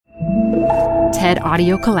TED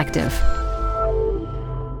Audio Collective.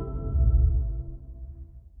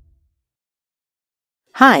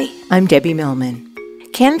 Hi, I'm Debbie Millman.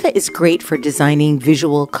 Canva is great for designing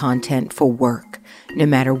visual content for work, no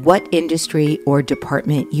matter what industry or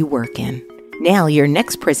department you work in. Nail your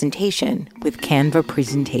next presentation with Canva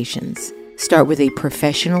Presentations. Start with a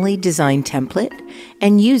professionally designed template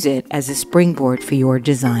and use it as a springboard for your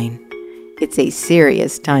design. It's a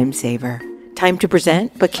serious time saver. Time to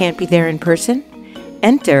present but can't be there in person?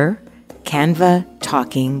 Enter Canva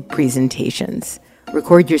Talking Presentations.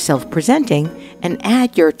 Record yourself presenting and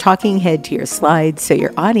add your talking head to your slides so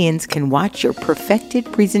your audience can watch your perfected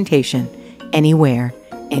presentation anywhere,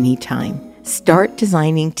 anytime. Start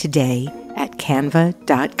designing today at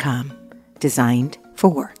canva.com. Designed for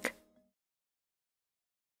work.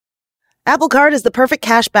 Apple Card is the perfect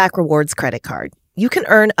cashback rewards credit card. You can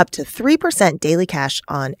earn up to 3% daily cash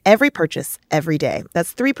on every purchase every day.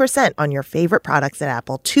 That's 3% on your favorite products at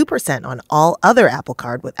Apple, 2% on all other Apple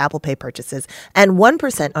Card with Apple Pay purchases, and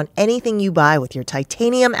 1% on anything you buy with your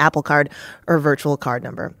titanium Apple Card or virtual card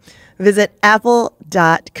number. Visit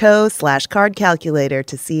apple.co/card calculator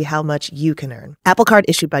to see how much you can earn. Apple Card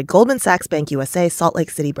issued by Goldman Sachs Bank USA, Salt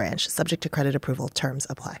Lake City branch. Subject to credit approval. Terms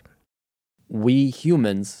apply. We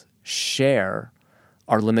humans share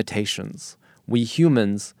our limitations. We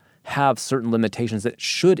humans have certain limitations that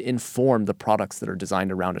should inform the products that are designed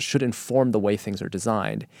around us, should inform the way things are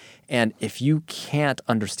designed. And if you can't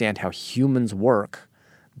understand how humans work,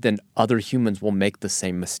 then other humans will make the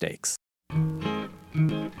same mistakes.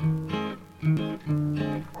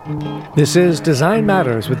 This is Design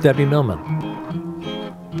Matters with Debbie Millman.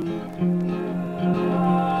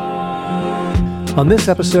 On this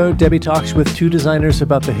episode, Debbie talks with two designers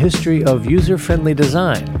about the history of user-friendly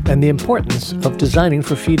design and the importance of designing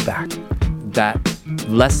for feedback. That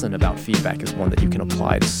lesson about feedback is one that you can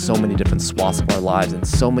apply to so many different swaths of our lives and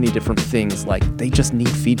so many different things. Like, they just need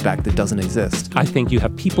feedback that doesn't exist. I think you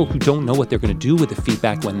have people who don't know what they're going to do with the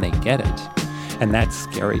feedback when they get it. And that's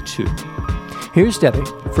scary too. Here's Debbie,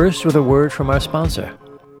 first with a word from our sponsor.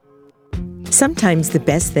 Sometimes the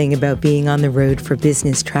best thing about being on the road for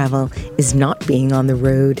business travel is not being on the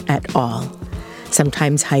road at all.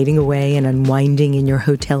 Sometimes hiding away and unwinding in your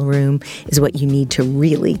hotel room is what you need to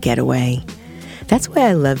really get away. That's why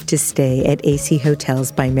I love to stay at AC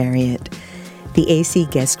Hotels by Marriott. The AC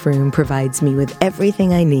guest room provides me with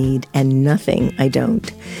everything I need and nothing I don't.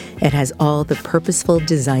 It has all the purposeful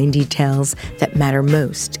design details that matter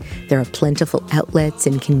most. There are plentiful outlets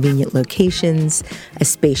in convenient locations, a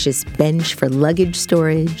spacious bench for luggage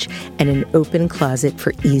storage, and an open closet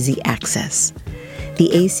for easy access. The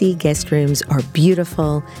AC guest rooms are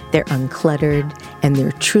beautiful, they're uncluttered, and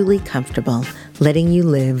they're truly comfortable, letting you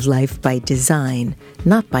live life by design,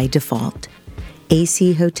 not by default.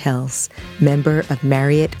 AC Hotels, member of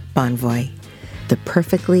Marriott Bonvoy, the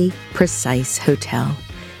perfectly precise hotel.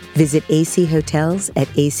 Visit AC Hotels at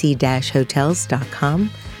ac-hotels.com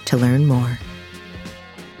to learn more.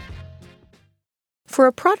 For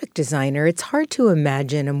a product designer, it's hard to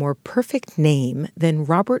imagine a more perfect name than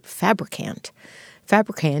Robert Fabricant.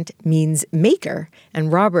 Fabricant means maker,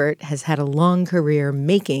 and Robert has had a long career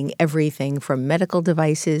making everything from medical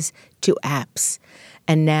devices to apps.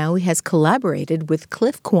 And now he has collaborated with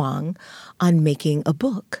Cliff Kwong on making a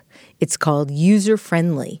book. It's called User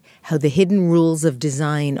Friendly: How the Hidden Rules of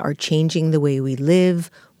Design Are Changing the Way We Live,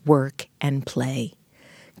 Work, and Play.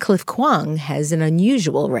 Cliff Kwong has an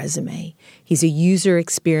unusual resume. He's a user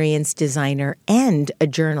experience designer and a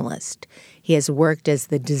journalist. He has worked as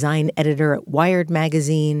the design editor at Wired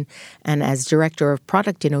magazine and as director of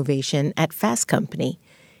product innovation at Fast Company.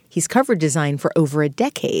 He's covered design for over a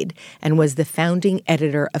decade and was the founding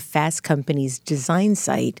editor of Fast Company's design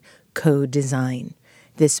site, Co-Design.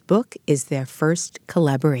 This book is their first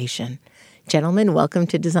collaboration. Gentlemen, welcome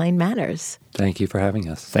to Design Matters. Thank you for having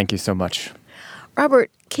us. Thank you so much.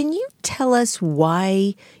 Robert, can you tell us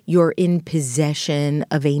why you're in possession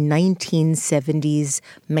of a 1970s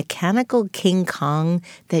mechanical King Kong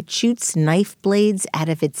that shoots knife blades out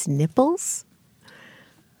of its nipples?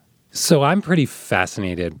 So I'm pretty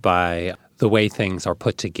fascinated by the way things are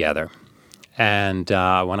put together. And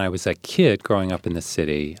when I was a kid growing up in the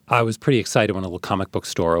city, I was pretty excited when a little comic book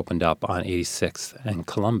store opened up on 86th and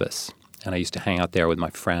Columbus. And I used to hang out there with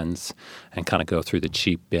my friends and kind of go through the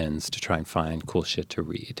cheap bins to try and find cool shit to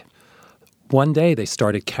read. One day they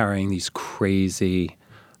started carrying these crazy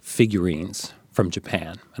figurines from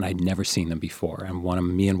Japan, and I'd never seen them before. And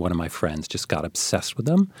me and one of my friends just got obsessed with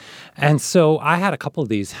them. And so I had a couple of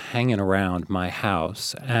these hanging around my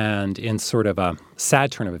house, and in sort of a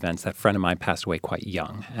sad turn of events, that friend of mine passed away quite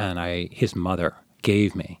young, and his mother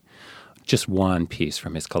gave me just one piece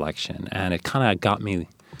from his collection. And it kind of got me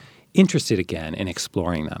interested again in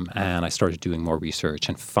exploring them. And I started doing more research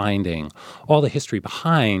and finding all the history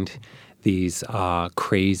behind these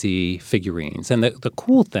crazy figurines. And the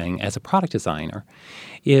cool thing as a product designer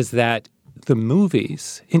is that the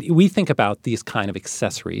movies, and we think about these kind of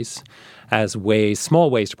accessories as small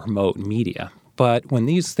ways to promote media. But when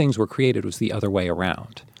these things were created, it was the other way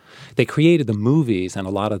around. They created the movies and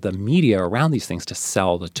a lot of the media around these things to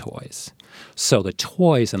sell the toys. So the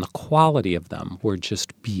toys and the quality of them were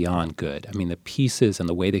just beyond good. I mean, the pieces and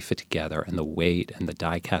the way they fit together and the weight and the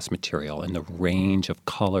die-cast material and the range of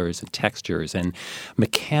colors and textures and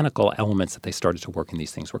mechanical elements that they started to work in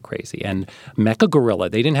these things were crazy. And Mecha Gorilla,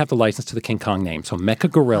 they didn't have the license to the King Kong name, so Mecha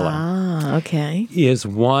Gorilla is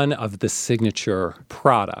one of the signature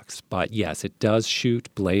products. But yes, it does shoot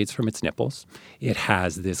blades from its nipples. It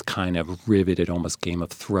has this kind of riveted, almost Game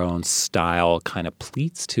of Thrones style kind of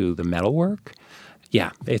pleats to the metalwork.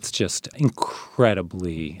 Yeah, it's just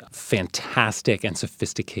incredibly fantastic and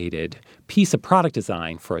sophisticated piece of product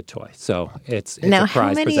design for a toy. So it's a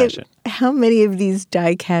prized possession. How many of these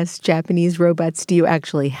die-cast Japanese robots do you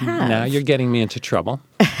actually have? Now you're getting me into trouble.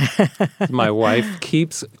 My wife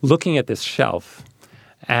keeps looking at this shelf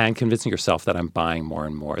and convincing herself that I'm buying more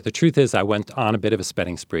and more. The truth is I went on a bit of a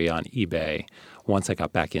spending spree on eBay once I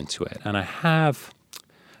got back into it. And I have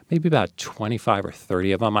maybe about 25 or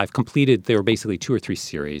 30 of them. I've completed, there were basically 2 or 3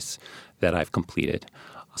 series that I've completed.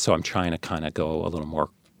 So I'm trying to kind of go a little more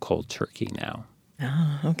cold turkey now.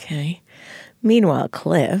 Oh, okay. Meanwhile,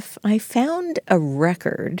 Cliff, I found a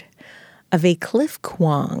record of a Cliff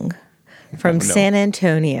Kwong from San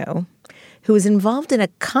Antonio who was involved in a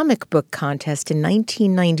comic book contest in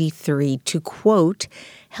 1993 to, quote,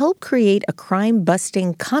 help create a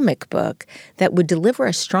crime-busting comic book that would deliver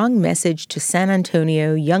a strong message to San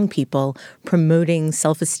Antonio young people promoting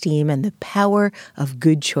self-esteem and the power of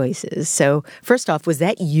good choices. So first off, was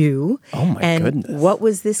that you? Oh, my goodness. And what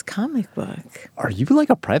was this comic book? Are you like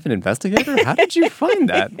a private investigator? How did you find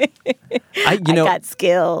that? I got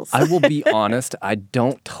skills. I will be honest, I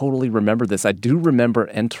don't totally remember this. I do remember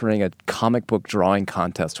entering a comic book drawing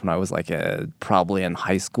contest when I was probably in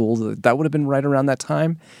high school. That would have been right around that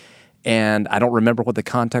time. And I don't remember what the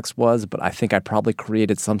context was, but I think I probably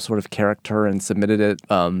created some sort of character and submitted it.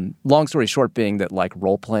 Long story short being that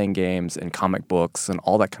role-playing games and comic books and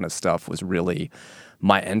all that kind of stuff was really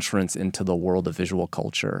my entrance into the world of visual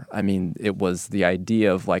culture. I mean, it was the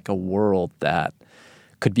idea of a world that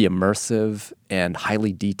could be immersive and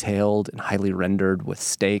highly detailed and highly rendered with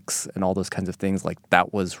stakes and all those kinds of things.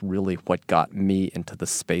 That was really what got me into the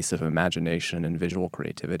space of imagination and visual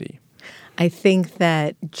creativity. I think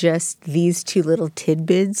that just these 2 little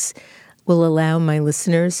tidbits will allow my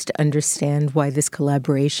listeners to understand why this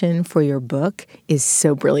collaboration for your book is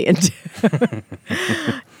so brilliant.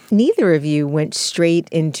 Neither of you went straight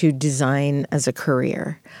into design as a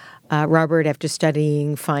career. Robert, after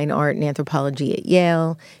studying fine art and anthropology at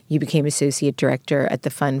Yale, you became associate director at the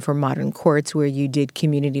Fund for Modern Courts, where you did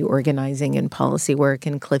community organizing and policy work.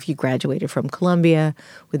 And Cliff, you graduated from Columbia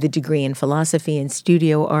with a degree in philosophy and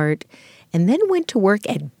studio art, and then went to work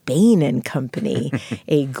at Bain & Company,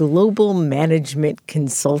 a global management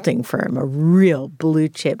consulting firm, a real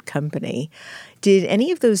blue-chip company. Did any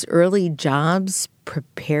of those early jobs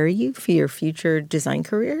prepare you for your future design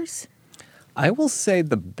careers? I will say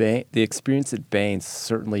the experience at Bain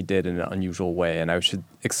certainly did in an unusual way, and I should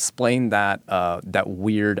explain that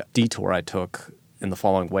weird detour I took in the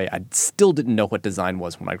following way. I still didn't know what design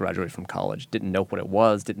was when I graduated from college. Didn't know what it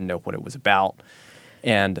was, didn't know what it was about.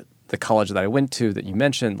 And the college that I went to that you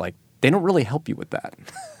mentioned, they don't really help you with that.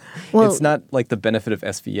 Well, it's not like the benefit of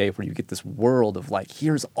SVA where you get this world of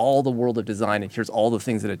here's all the world of design and here's all the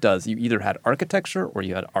things that it does. You either had architecture or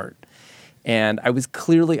you had art. And I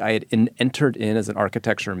had entered in as an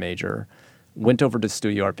architecture major, went over to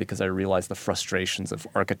studio art because I realized the frustrations of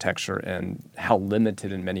architecture and how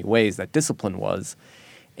limited in many ways that discipline was.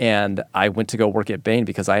 And I went to go work at Bain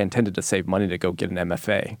because I intended to save money to go get an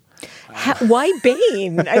MFA. Why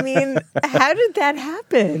Bain? I mean, how did that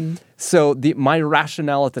happen? So my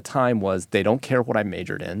rationale at the time was they don't care what I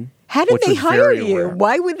majored in. How did they hire you?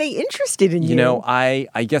 Why were they interested in you? You know, I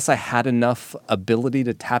guess I had enough ability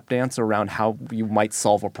to tap dance around how you might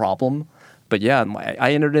solve a problem. But yeah,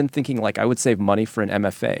 I entered in thinking I would save money for an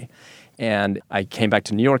MFA. And I came back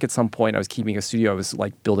to New York at some point. I was keeping a studio. I was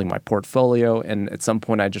building my portfolio. And at some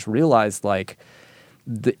point I just realized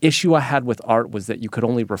The issue I had with art was that you could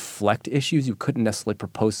only reflect issues. You couldn't necessarily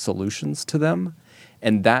propose solutions to them.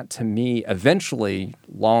 And that, to me, eventually,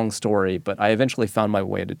 long story, but I eventually found my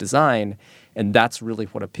way to design. And that's really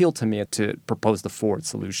what appealed to me, to propose the forward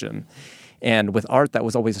solution. And with art, that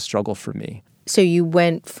was always a struggle for me. So you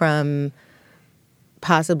went from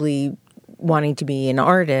possibly wanting to be an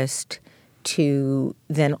artist to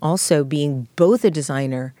then also being both a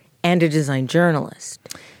designer and a design journalist.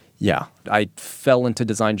 Yeah, I fell into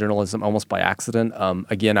design journalism almost by accident.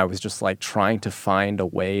 Again, I was just like trying to find a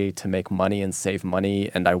way to make money and save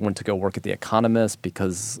money. And I went to go work at The Economist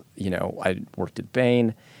because, I worked at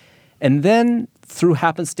Bain. And then through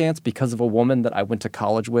happenstance, because of a woman that I went to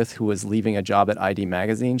college with who was leaving a job at ID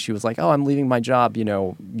Magazine, she was like, "Oh, I'm leaving my job.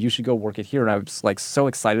 You should go work it here." And I was like so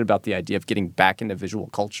excited about the idea of getting back into visual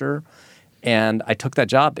culture. And I took that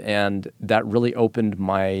job, and that really opened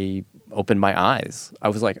my eyes. I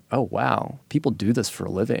was like, oh, wow, people do this for a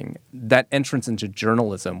living. That entrance into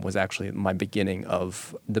journalism was actually the beginning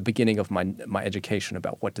of my education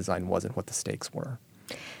about what design was and what the stakes were.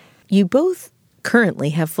 You both currently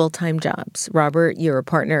have full-time jobs. Robert, you're a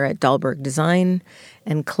partner at Dahlberg Design,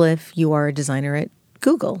 and Cliff, you are a designer at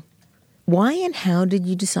Google. Why and how did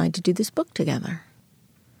you decide to do this book together?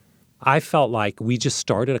 I felt like we just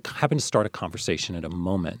happened to start a conversation at a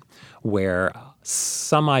moment where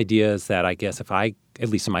some ideas that I guess if I, at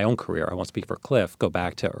least in my own career, I won't speak for Cliff, go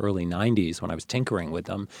back to early 90s when I was tinkering with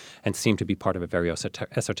them and seemed to be part of a very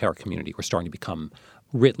esoteric community. We're starting to become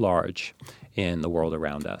writ large in the world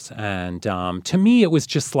around us. And to me, it was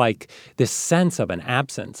just like this sense of an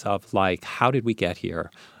absence of like, how did we get here?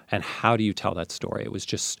 And how do you tell that story? It was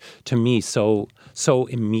just, to me, so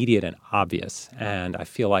immediate and obvious. And I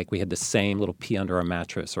feel like we had the same little pea under our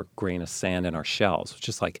mattress or grain of sand in our shells. It's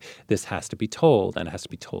just like, this has to be told, and it has to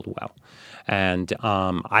be told well. And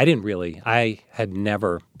I had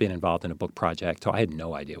never been involved in a book project, so I had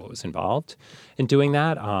no idea what was involved in doing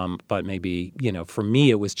that. But maybe, for me,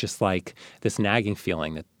 it was just like this nagging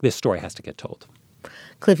feeling that this story has to get told.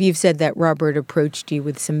 Cliff, you've said that Robert approached you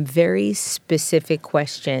with some very specific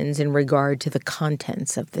questions in regard to the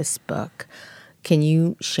contents of this book. Can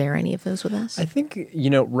you share any of those with us? I think,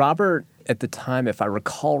 Robert at the time, if I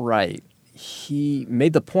recall right, he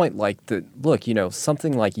made the point like that, look,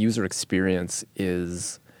 something like user experience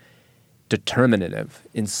is determinative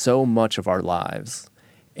in so much of our lives.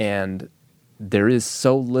 And there is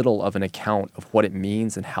so little of an account of what it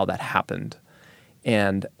means and how that happened.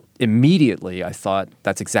 And immediately, I thought,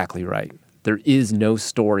 that's exactly right. There is no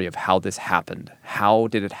story of how this happened. How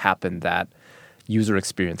did it happen that user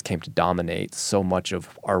experience came to dominate so much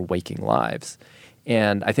of our waking lives?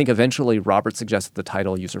 And I think eventually Robert suggested the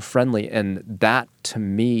title user-friendly, and that, to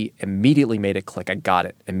me, immediately made it click. I got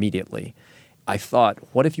it immediately. I thought,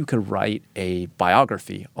 what if you could write a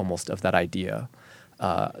biography almost of that idea?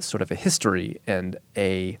 Sort of a history and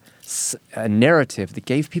a narrative that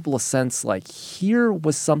gave people a sense like here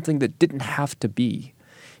was something that didn't have to be.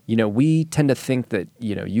 We tend to think that,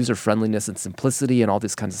 user-friendliness and simplicity and all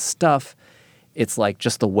this kinds of stuff, it's like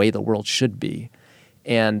just the way the world should be.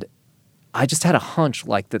 And I just had a hunch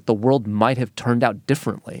like that the world might have turned out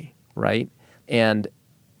differently, right? And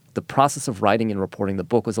the process of writing and reporting the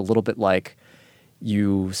book was a little bit like,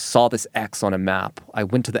 you saw this X on a map. I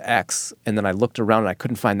went to the X, and then I looked around and I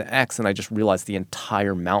couldn't find the X, and I just realized the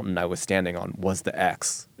entire mountain I was standing on was the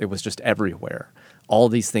X. It was just everywhere. All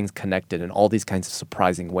these things connected in all these kinds of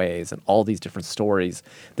surprising ways and all these different stories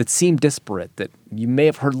that seem disparate, that you may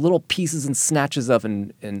have heard little pieces and snatches of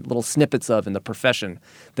and little snippets of in the profession.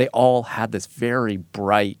 They all had this very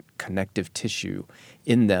bright connective tissue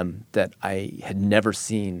in them that I had never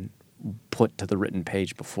seen put to the written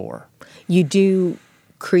page before. You do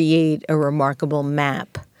create a remarkable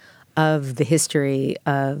map of the history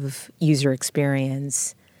of user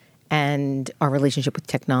experience and our relationship with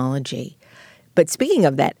technology. But speaking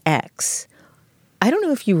of that X, I don't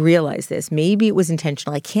know if you realize this. Maybe it was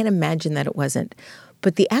intentional. I can't imagine that it wasn't.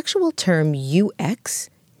 But the actual term UX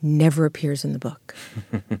never appears in the book.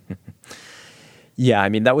 Yeah, I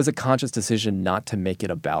mean, that was a conscious decision not to make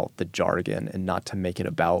it about the jargon and not to make it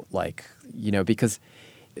about because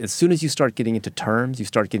as soon as you start getting into terms, you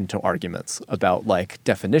start getting into arguments about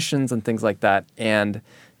definitions and things like that. And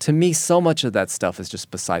to me, so much of that stuff is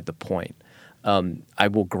just beside the point. I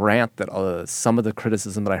will grant that some of the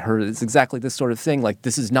criticism that I heard is exactly this sort of thing. Like,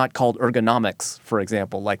 this is not called ergonomics, for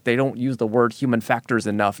example. Like, they don't use the word human factors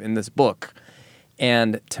enough in this book.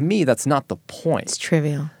 And to me, that's not the point. It's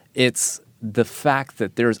trivial. It's the fact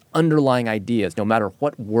that there's underlying ideas, no matter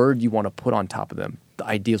what word you want to put on top of them, the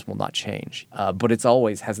ideas will not change. But it's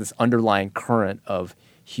always has this underlying current of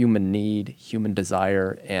human need, human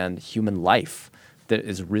desire, and human life that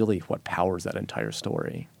is really what powers that entire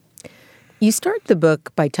story. You start the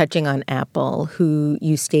book by touching on Apple, who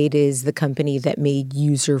you state is the company that made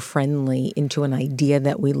user-friendly into an idea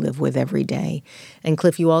that we live with every day. And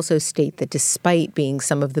Cliff, you also state that despite being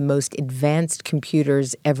some of the most advanced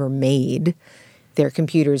computers ever made, their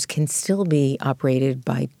computers can still be operated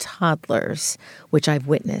by toddlers, which I've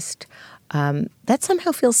witnessed. That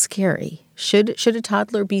somehow feels scary. Should a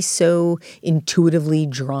toddler be so intuitively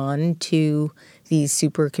drawn to these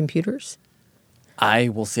supercomputers? I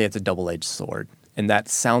will say it's a double-edged sword, and that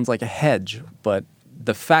sounds like a hedge, but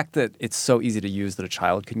the fact that it's so easy to use that a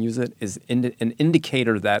child can use it is an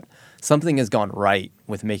indicator that something has gone right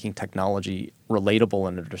with making technology relatable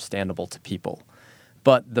and understandable to people.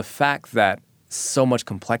 But the fact that so much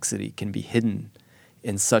complexity can be hidden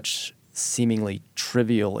in such seemingly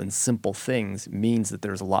trivial and simple things means that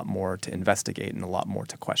there's a lot more to investigate and a lot more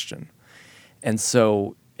to question. And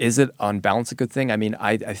so is it on balance a good thing? I mean,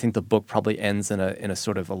 I think the book probably ends in a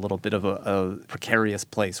sort of a little bit of a precarious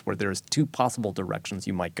place where there's two possible directions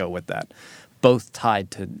you might go with that, both tied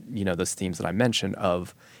to, those themes that I mentioned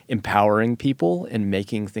of empowering people and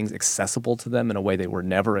making things accessible to them in a way they were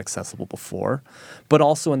never accessible before, but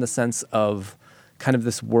also in the sense of kind of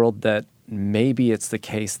this world that maybe it's the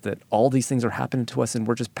case that all these things are happening to us and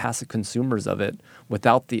we're just passive consumers of it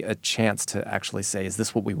without a chance to actually say, is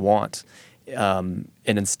this what we want? And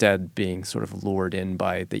instead being sort of lured in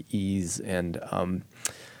by the ease and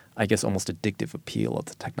I guess almost addictive appeal of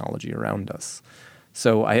the technology around us.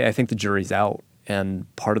 So I think the jury's out.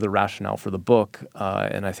 And part of the rationale for the book,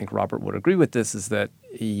 and I think Robert would agree with this, is that,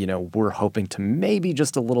 we're hoping to maybe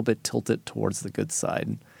just a little bit tilt it towards the good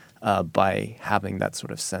side by having that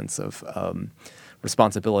sort of sense of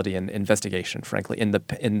responsibility and investigation, frankly, in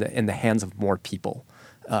the hands of more people,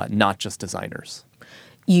 not just designers.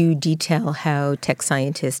 You detail how tech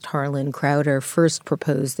scientist Harlan Crowder first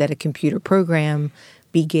proposed that a computer program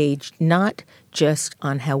be gauged not just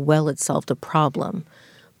on how well it solved a problem,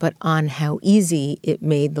 but on how easy it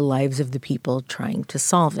made the lives of the people trying to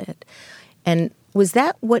solve it. And was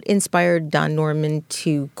that what inspired Don Norman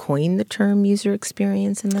to coin the term user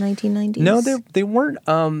experience in the 1990s? No, they weren't.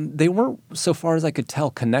 They weren't, so far as I could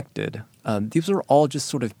tell, connected. These were all just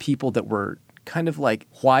sort of people that were kind of like,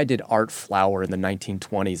 why did art flower in the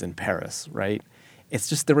 1920s in Paris, right? It's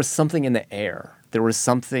just there was something in the air. There was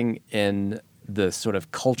something in the sort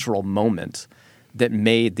of cultural moment that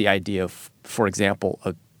made the idea of, for example,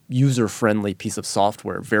 a user-friendly piece of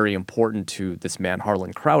software very important to this man,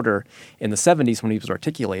 Harlan Crowder, in the 70s when he was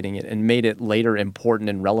articulating it, and made it later important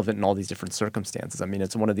and relevant in all these different circumstances. I mean,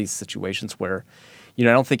 it's one of these situations where, I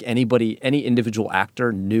don't think any individual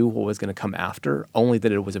actor knew what was going to come after, only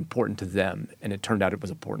that it was important to them, and it turned out it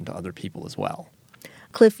was important to other people as well.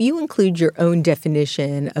 Cliff, you include your own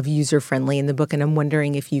definition of user-friendly in the book, and I'm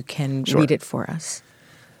wondering if you can read it for us.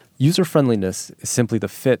 User-friendliness is simply the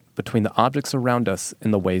fit between the objects around us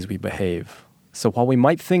and the ways we behave. So while we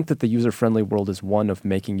might think that the user-friendly world is one of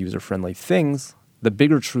making user-friendly things, the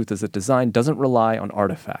bigger truth is that design doesn't rely on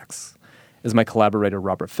artifacts. As my collaborator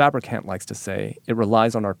Robert Fabricant likes to say, it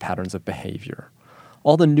relies on our patterns of behavior.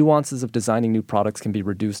 All the nuances of designing new products can be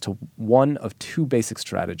reduced to one of two basic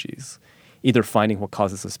strategies: either finding what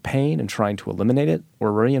causes us pain and trying to eliminate it,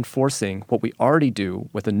 or reinforcing what we already do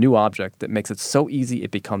with a new object that makes it so easy it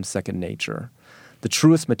becomes second nature. The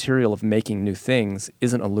truest material of making new things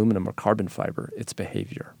isn't aluminum or carbon fiber, it's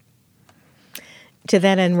behavior. To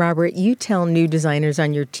that end, Robert, you tell new designers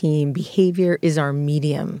on your team behavior is our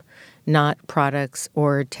medium, not products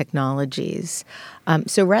or technologies.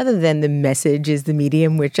 So rather than the message is the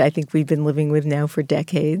medium, which I think we've been living with now for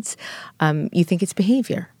decades, you think it's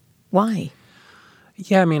behavior. Why?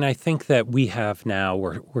 Yeah, I mean, I think that we have now,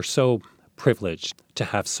 we're so privileged to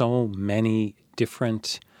have so many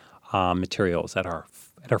different materials at our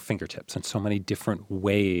fingertips and so many different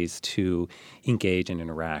ways to engage and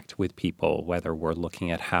interact with people, whether we're looking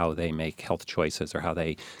at how they make health choices or how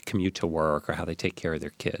they commute to work or how they take care of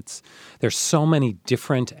their kids. There's so many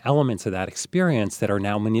different elements of that experience that are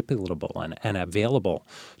now manipulatable and available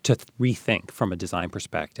to rethink from a design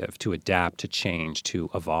perspective, to adapt, to change, to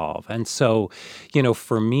evolve. And so,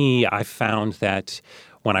 for me, I found that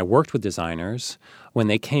when I worked with designers, when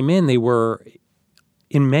they came in, they were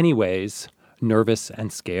in many ways nervous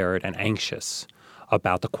and scared and anxious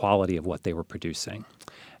about the quality of what they were producing,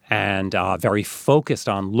 and very focused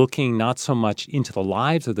on looking not so much into the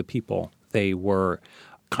lives of the people they were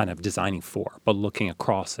kind of designing for, but looking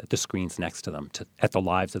across at the screens next to them, at the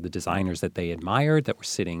lives of the designers that they admired that were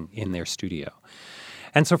sitting in their studio.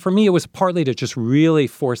 And so for me, it was partly to just really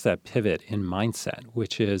force that pivot in mindset,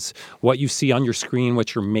 which is what you see on your screen,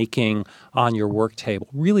 what you're making on your work table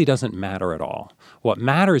really doesn't matter at all. What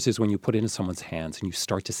matters is when you put it in someone's hands and you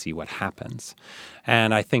start to see what happens.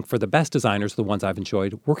 And I think for the best designers, the ones I've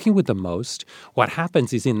enjoyed working with the most, what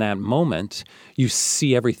happens is in that moment, you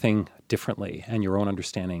see everything differently and your own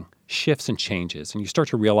understanding shifts and changes. And you start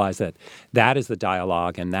to realize that that is the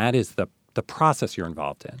dialogue and that is the process you're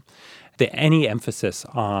involved in. Any emphasis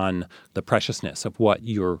on the preciousness of what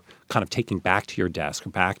you're kind of taking back to your desk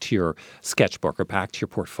or back to your sketchbook or back to your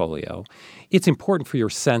portfolio, it's important for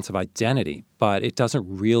your sense of identity, but it doesn't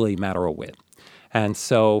really matter a whit. And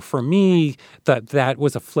so for me, that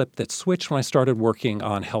was a flip that switched when I started working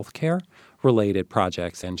on healthcare-related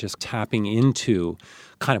projects and just tapping into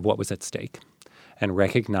kind of what was at stake and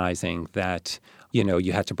recognizing that,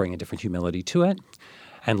 you had to bring a different humility to it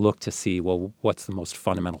and look to see, well, what's the most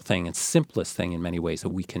fundamental thing and simplest thing in many ways that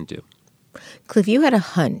we can do. Cliff, you had a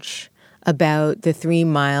hunch about the 3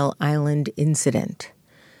 Mile Island incident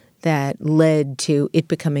that led to it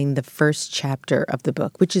becoming the first chapter of the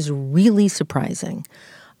book, which is really surprising.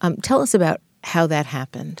 Tell us about how that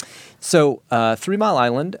happened. So 3 Mile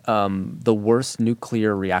Island, the worst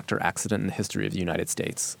nuclear reactor accident in the history of the United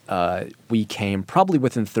States. We came probably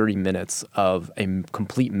within 30 minutes of a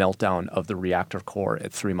complete meltdown of the reactor core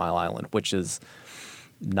at 3 Mile Island, which is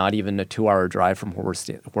not even a 2-hour drive from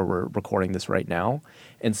where we're recording this right now.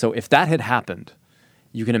 And so if that had happened,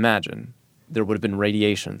 you can imagine there would have been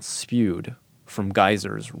radiation spewed from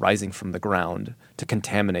geysers rising from the ground to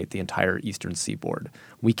contaminate the entire eastern seaboard.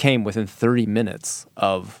 We came within 30 minutes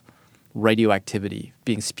of radioactivity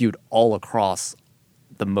being spewed all across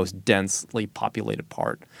the most densely populated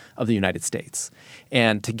part of the United States.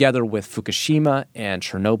 And together with Fukushima and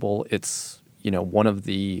Chernobyl, it's, one of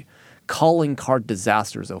the calling card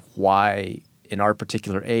disasters of why, in our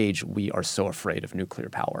particular age, we are so afraid of nuclear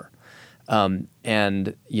power. So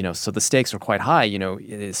the stakes are quite high,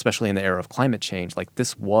 especially in the era of climate change. Like,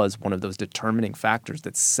 this was one of those determining factors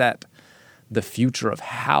that set the future of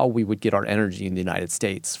how we would get our energy in the United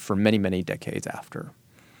States for many, many decades after.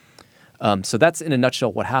 So that's in a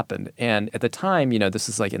nutshell what happened. And at the time, this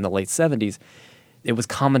is like in the late 70s, it was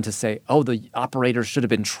common to say, oh, the operators should have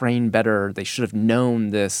been trained better. They should have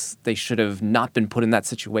known this. They should have not been put in that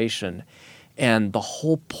situation. And the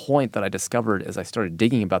whole point that I discovered as I started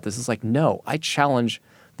digging about this is like, no, I challenge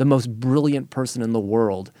the most brilliant person in the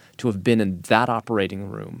world to have been in that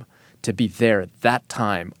operating room, to be there at that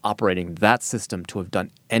time operating that system, to have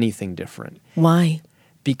done anything different. Why?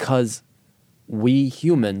 Because we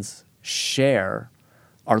humans share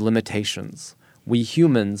our limitations. We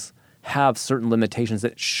humans have certain limitations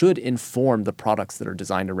that should inform the products that are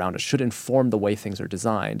designed around us, should inform the way things are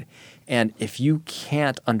designed. And if you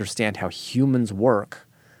can't understand how humans work,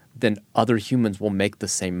 then other humans will make the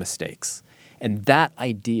same mistakes. And that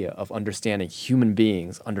idea of understanding human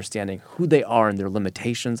beings, understanding who they are and their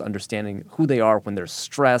limitations, understanding who they are when they're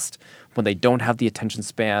stressed, when they don't have the attention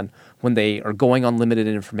span, when they are going on limited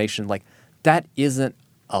information, like, that isn't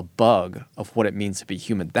a bug of what it means to be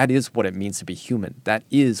human. That is what it means to be human. That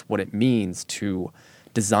is what it means to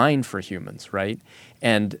design for humans, right?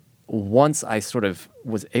 And once I sort of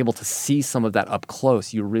was able to see some of that up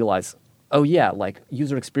close, you realize, oh yeah, like,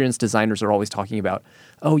 user experience designers are always talking about,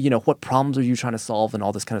 oh, what problems are you trying to solve and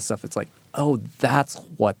all this kind of stuff. It's like, oh, that's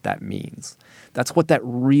what that means. That's what that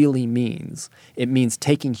really means. It means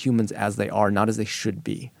taking humans as they are, not as they should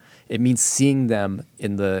be. It means seeing them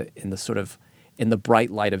in the bright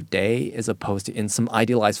light of day, as opposed to in some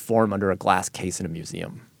idealized form under a glass case in a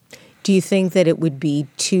museum. Do you think that it would be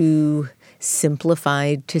too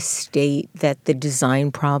simplified to state that the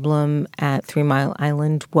design problem at 3 Mile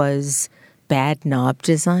Island was bad knob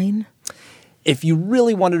design? If you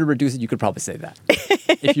really wanted to reduce it, you could probably say that.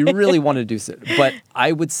 If you really wanted to do it. But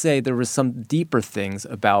I would say there was some deeper things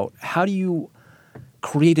about how do you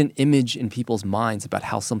create an image in people's minds about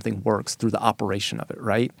how something works through the operation of it,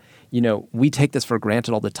 right? We take this for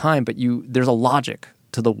granted all the time, but there's a logic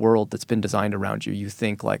to the world that's been designed around you. You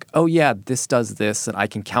think like, oh yeah, this does this, and I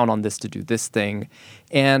can count on this to do this thing.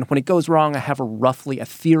 And when it goes wrong, I have a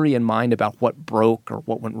theory in mind about what broke or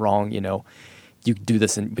what went wrong. You do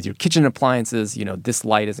this with your kitchen appliances. This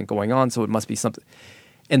light isn't going on, so it must be something.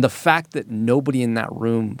 And the fact that nobody in that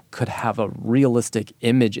room could have a realistic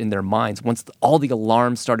image in their minds, once all the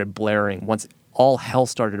alarms started blaring, once all hell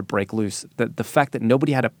started to break loose, the fact that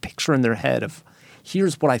nobody had a picture in their head of,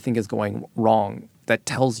 here's what I think is going wrong, that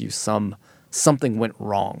tells you something went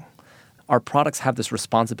wrong. our products have this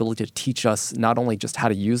responsibility to teach us not only just how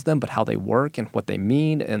to use them, but how they work and what they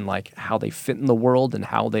mean and like how they fit in the world and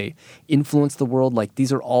how they influence the world. Like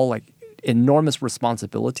these are all like enormous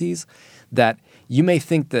responsibilities that you may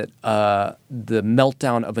think that the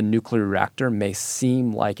meltdown of a nuclear reactor may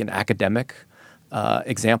seem like an academic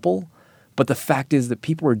example, but the fact is that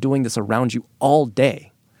people are doing this around you all day.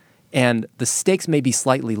 And the stakes may be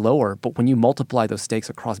slightly lower, but when you multiply those stakes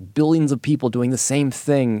across billions of people doing the same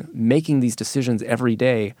thing, making these decisions every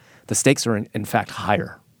day, the stakes are in fact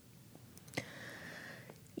higher.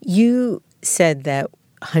 You said that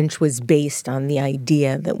Hunch was based on the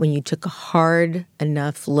idea that when you took a hard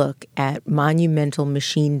enough look at monumental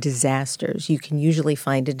machine disasters, you can usually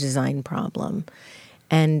find a design problem.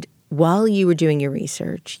 And while you were doing your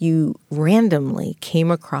research, you randomly came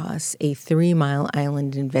across a 3 Mile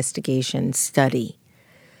Island investigation study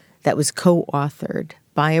that was co-authored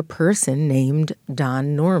by a person named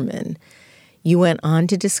Don Norman. You went on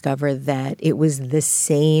to discover that it was the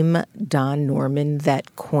same Don Norman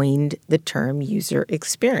that coined the term user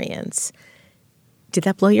experience. Did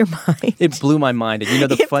that blow your mind? It blew my mind. And,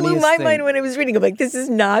 the it funniest blew my thing, mind when I was reading. I'm like, this is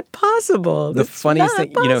not possible. The funniest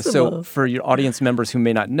thing, so possible. for your audience members who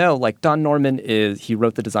may not know, like Don Norman he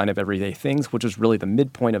wrote The Design of Everyday Things, which was really the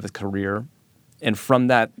midpoint of his career. And from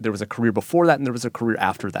that, there was a career before that and there was a career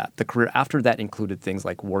after that. The career after that included things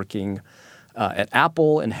like working at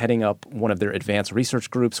Apple and heading up one of their advanced research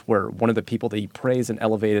groups where one of the people that he praised and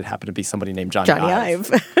elevated happened to be somebody named Johnny Ive.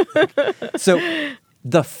 So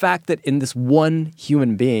the fact that in this one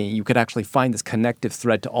human being, you could actually find this connective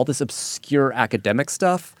thread to all this obscure academic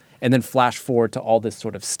stuff and then flash forward to all this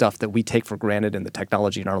sort of stuff that we take for granted in the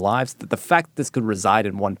technology in our lives, that the fact that this could reside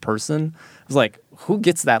in one person was like, who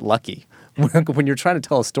gets that lucky? When you're trying to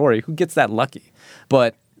tell a story, who gets that lucky?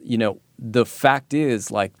 But, the fact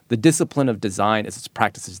is, like, the discipline of design as it's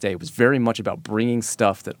practiced today was very much about bringing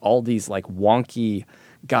stuff that all these, like, wonky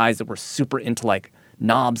guys that were super into, like,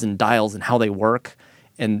 knobs and dials and how they work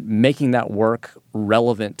and making that work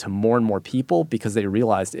relevant to more and more people because they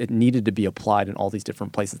realized it needed to be applied in all these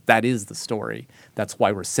different places. That is the story. That's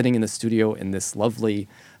why we're sitting in the studio in this lovely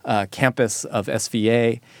campus of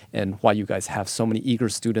SVA and why you guys have so many eager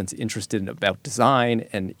students interested about design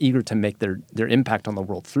and eager to make their impact on the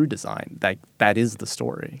world through design. That is the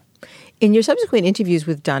story. In your subsequent interviews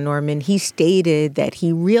with Don Norman, he stated that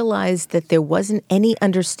he realized that there wasn't any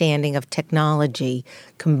understanding of technology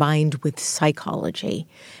combined with psychology.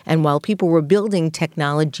 And while people were building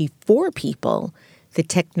technology for people, the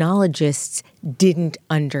technologists didn't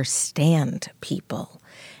understand people.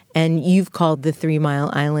 And you've called the 3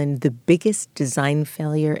 Mile Island the biggest design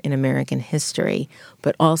failure in American history,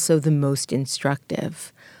 but also the most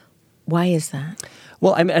instructive. Why is that?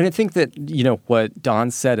 Well, I think that, what Don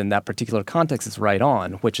said in that particular context is right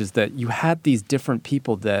on, which is that you had these different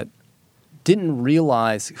people that didn't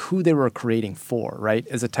realize who they were creating for, right?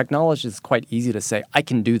 As a technologist, it's quite easy to say, I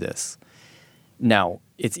can do this. Now,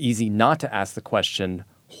 it's easy not to ask the question,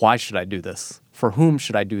 why should I do this? For whom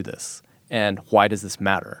should I do this? And why does this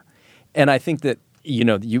matter? And I think that,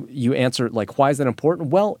 you answer, like, why is that important?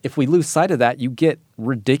 Well, if we lose sight of that, you get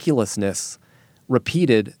ridiculousness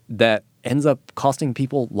repeated that ends up costing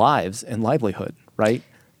people lives and livelihood, right?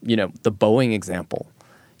 The Boeing example.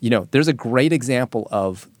 There's a great example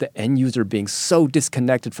of the end user being so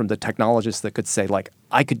disconnected from the technologist that could say, like,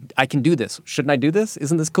 I can do this. Shouldn't I do this?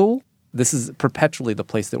 Isn't this cool? This is perpetually the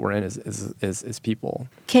place that we're in as people.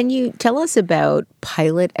 Can you tell us about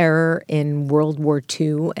pilot error in World War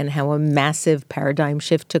II and how a massive paradigm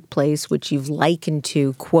shift took place, which you've likened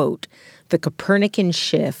to, quote, the Copernican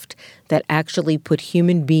shift that actually put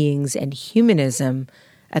human beings and humanism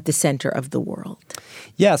at the center of the world?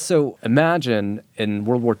 Yeah, so imagine in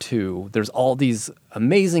World War II, there's all these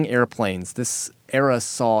amazing airplanes. This era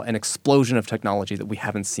saw an explosion of technology that we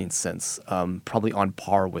haven't seen since, probably on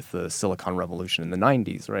par with the Silicon Revolution in the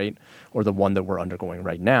 90s, right? Or the one that we're undergoing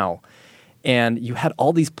right now. And you had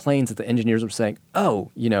all these planes that the engineers were saying,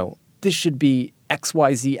 this should be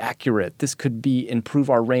XYZ accurate. This could improve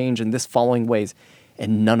our range in this following ways.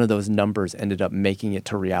 And none of those numbers ended up making it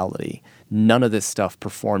to reality. None of this stuff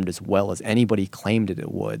performed as well as anybody claimed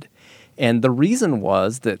it would. And the reason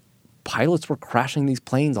was that pilots were crashing these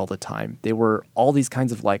planes all the time. There were all these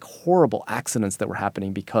kinds of like horrible accidents that were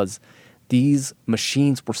happening because these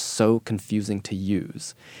machines were so confusing to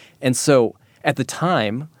use. And so at the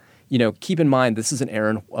time, keep in mind, this is an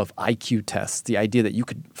era of IQ tests, the idea that you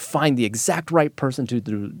could find the exact right person to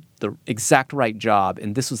do the exact right job.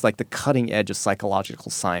 And this was like the cutting edge of psychological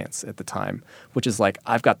science at the time, which is like,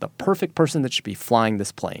 I've got the perfect person that should be flying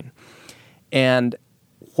this plane. And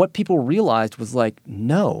what people realized was like,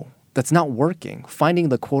 no, that's not working. Finding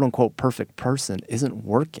the quote-unquote perfect person isn't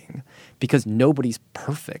working because nobody's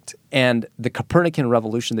perfect. And the Copernican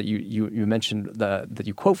revolution that you mentioned, that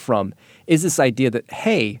you quote from, is this idea that,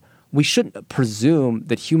 hey, we shouldn't presume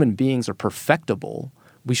that human beings are perfectible.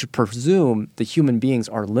 We should presume that human beings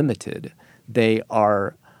are limited. They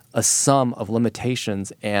are a sum of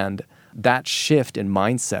limitations, and that shift in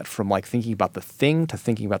mindset from like thinking about the thing to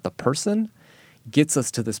thinking about the person gets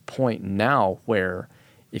us to this point now where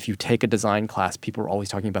if you take a design class, people are always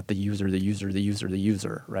talking about the user,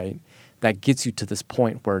 right? That gets you to this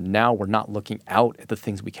point where now we're not looking out at the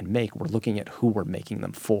things we can make. We're looking at who we're making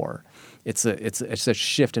them for. It's a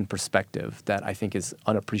shift in perspective that I think is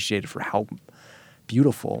unappreciated for how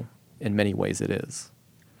beautiful in many ways it is.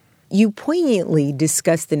 You poignantly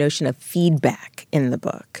discuss the notion of feedback in the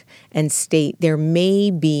book and state there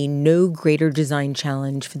may be no greater design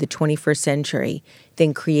challenge for the 21st century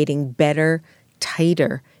than creating better,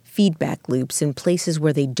 tighter feedback loops in places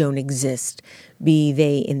where they don't exist, be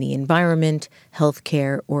they in the environment,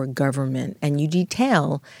 healthcare, or government. And you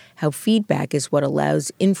detail how feedback is what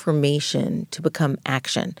allows information to become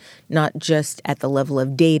action, not just at the level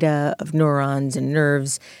of data, of neurons and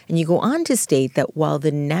nerves. And you go on to state that while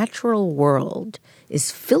the natural world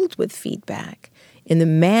is filled with feedback, in the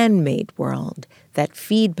man-made world, that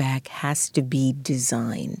feedback has to be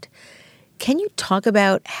designed. Can you talk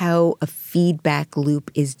about how a feedback loop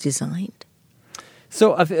is designed?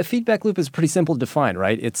 So a feedback loop is pretty simple to define,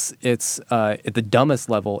 right? It's at the dumbest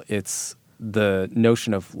level, it's the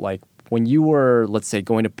notion of like when you were, let's say,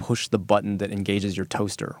 going to push the button that engages your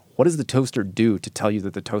toaster. What does the toaster do to tell you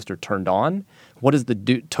that the toaster turned on? What does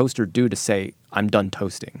the toaster do to say, I'm done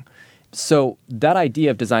toasting? So that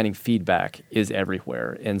idea of designing feedback is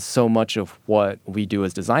everywhere. And so much of what we do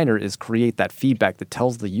as designers is create that feedback that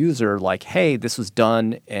tells the user like, hey, this was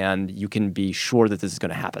done and you can be sure that this is going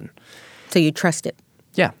to happen. So you trust it.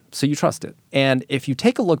 Yeah, so you trust it. And if you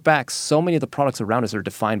take a look back, so many of the products around us are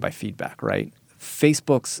defined by feedback, right?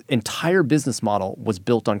 Facebook's entire business model was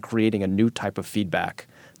built on creating a new type of feedback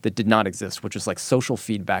that did not exist, which is like social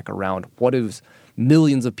feedback around what is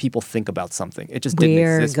millions of people think about something. It just didn't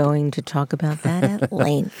exist. We're going to talk about that at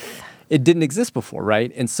length. It didn't exist before,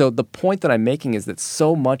 right? And so the point that I'm making is that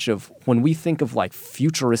so much of when we think of like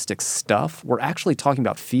futuristic stuff, we're actually talking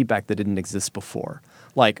about feedback that didn't exist before.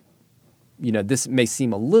 Like, you know, this may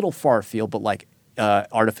seem a little far afield, but like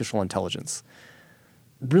artificial intelligence.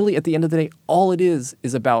 Really, at the end of the day, all it is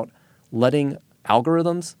about letting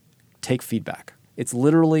algorithms take feedback. It's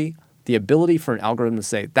literally the ability for an algorithm to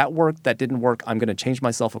say, that worked, that didn't work, I'm going to change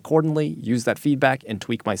myself accordingly, use that feedback, and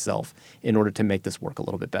tweak myself in order to make this work a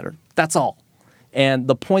little bit better. That's all. And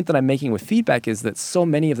the point that I'm making with feedback is that so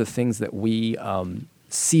many of the things that we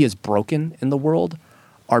see as broken in the world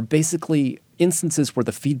are basically instances where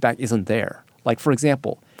the feedback isn't there. Like, for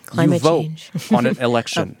example, Climate you vote change. on an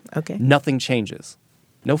election. Okay. Nothing changes.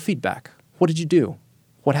 No feedback. What did you do?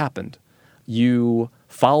 What happened? You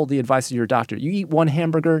follow the advice of your doctor. You eat one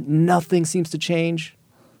hamburger, nothing seems to change.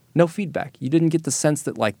 No feedback. You didn't get the sense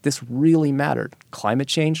that like this really mattered. Climate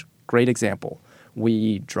change, great example.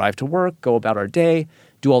 We drive to work, go about our day,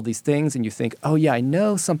 do all these things, and you think, oh yeah, I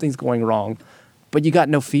know something's going wrong, but you got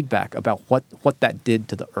no feedback about what that did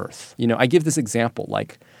to the earth. You know, I give this example,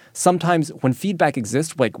 like sometimes when feedback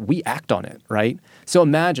exists, like we act on it, right? So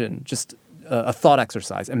imagine just a thought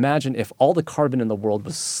exercise. Imagine if all the carbon in the world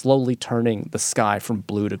was slowly turning the sky from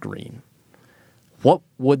blue to green. What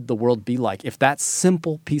would the world be like if that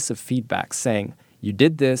simple piece of feedback saying, you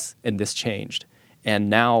did this and this changed, and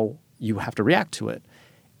now you have to react to it?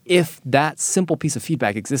 If that simple piece of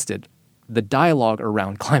feedback existed, the dialogue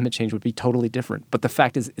around climate change would be totally different. But the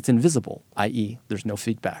fact is it's invisible, i.e. there's no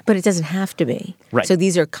feedback. But it doesn't have to be. Right. So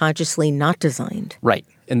these are consciously not designed. Right.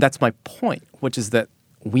 And that's my point, which is that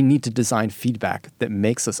we need to design feedback that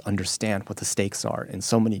makes us understand what the stakes are in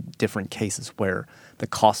so many different cases where the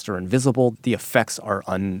costs are invisible, the effects are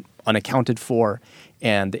unaccounted for,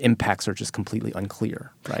 and the impacts are just completely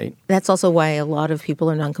unclear, right? That's also why a lot of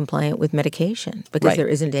people are non-compliant with medication, because Right. there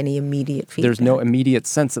isn't any immediate feedback. There's no immediate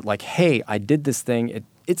sense that like, hey, I did this thing.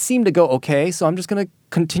 It seemed to go okay, so I'm just going to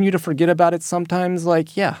continue to forget about it sometimes.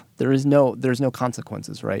 Like, yeah, there's no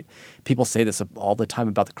consequences, right? People say this all the time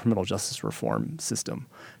about the criminal justice reform system.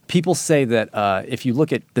 People say that if you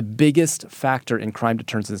look at the biggest factor in crime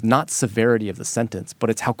deterrence is not severity of the sentence, but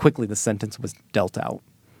it's how quickly the sentence was dealt out.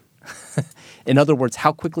 In other words,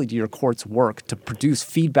 how quickly do your courts work to produce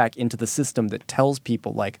feedback into the system that tells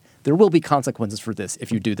people, like, there will be consequences for this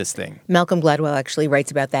if you do this thing? Malcolm Gladwell actually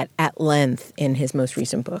writes about that at length in his most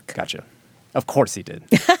recent book. Gotcha. Of course he did.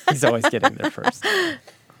 He's always getting there first.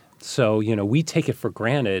 So, we take it for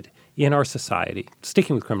granted in our society,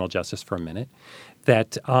 sticking with criminal justice for a minute,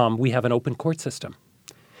 that we have an open court system.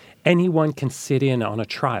 Anyone can sit in on a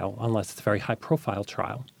trial, unless it's a very high-profile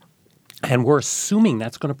trial, and we're assuming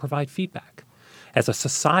that's going to provide feedback. As a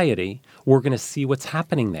society, we're going to see what's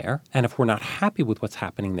happening there, and if we're not happy with what's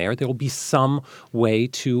happening there will be some way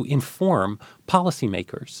to inform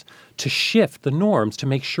policymakers, to shift the norms, to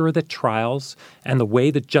make sure that trials and the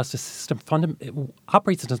way the justice system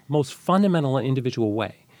operates in the most fundamental and individual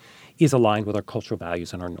way is aligned with our cultural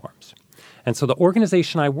values and our norms. And so the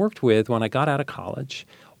organization I worked with when I got out of college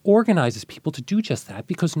organizes people to do just that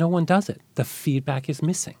because no one does it. The feedback is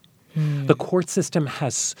missing. The court system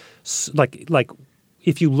has, like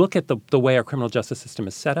if you look at the way our criminal justice system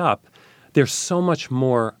is set up, there's so much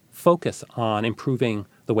more focus on improving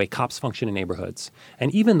the way cops function in neighborhoods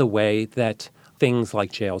and even the way that things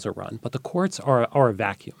like jails are run. But the courts are a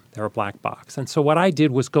vacuum. They're a black box. And so what I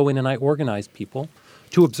did was go in and I organized people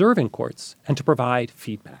to observe in courts and to provide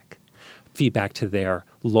feedback to their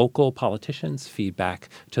local politicians, feedback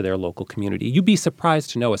to their local community. You'd be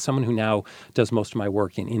surprised to know, as someone who now does most of my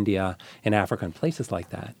work in India, in Africa, and places like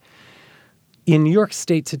that, in New York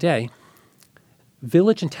State today,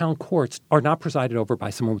 village and town courts are not presided over by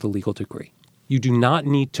someone with a legal degree. You do not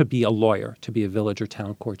need to be a lawyer to be a village or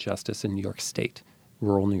town court justice in New York State,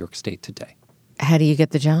 rural New York State today. How do you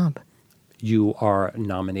get the job? You are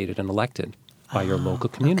nominated and elected by your local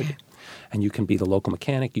community. Okay. And you can be the local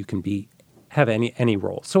mechanic, you can have any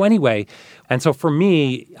role. So anyway, and so for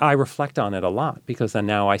me, I reflect on it a lot because then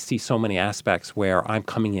now I see so many aspects where I'm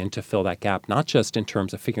coming in to fill that gap, not just in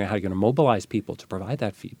terms of figuring out how you're going to mobilize people to provide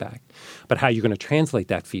that feedback, but how you're going to translate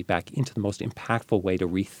that feedback into the most impactful way to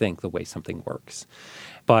rethink the way something works.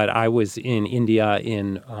 But I was in India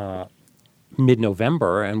in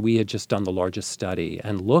mid-November, and we had just done the largest study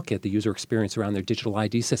and look at the user experience around their digital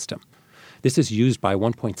ID system. This is used by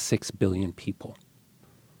 1.6 billion people.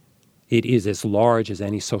 It is as large as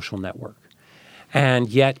any social network. And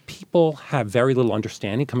yet people have very little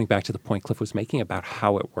understanding, coming back to the point Cliff was making about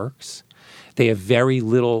how it works. They have very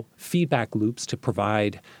little feedback loops to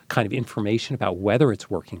provide kind of information about whether it's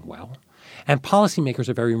working well. And policymakers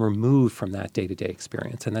are very removed from that day-to-day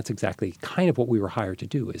experience. And that's exactly kind of what we were hired to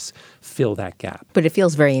do, is fill that gap. But it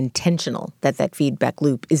feels very intentional that feedback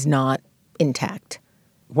loop is not intact.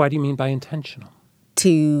 What do you mean by intentional?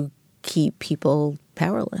 To keep people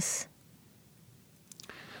powerless.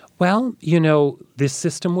 Well, this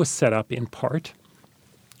system was set up in part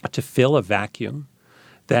to fill a vacuum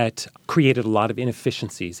that created a lot of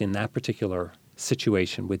inefficiencies in that particular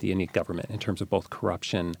situation with the Indian government in terms of both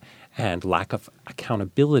corruption and lack of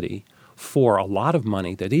accountability for a lot of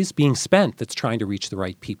money that is being spent that's trying to reach the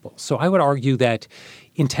right people. So I would argue that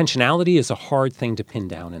intentionality is a hard thing to pin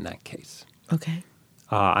down in that case. Okay.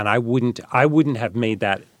 And I wouldn't have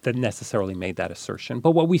necessarily made that assertion.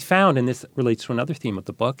 But what we found, and this relates to another theme of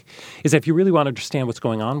the book, is that if you really want to understand what's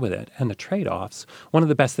going on with it and the trade-offs, one of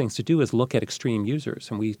the best things to do is look at extreme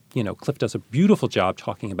users. And Cliff does a beautiful job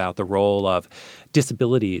talking about the role of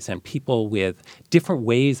disabilities and people with different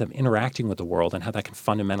ways of interacting with the world and how that can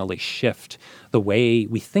fundamentally shift the way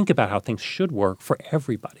we think about how things should work for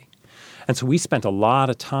everybody. And so we spent a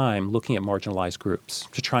lot of time looking at marginalized groups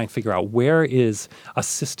to try and figure out where is a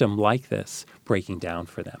system like this breaking down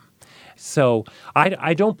for them. So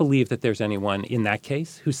I don't believe that there's anyone in that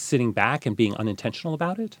case who's sitting back and being unintentional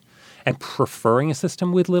about it and preferring a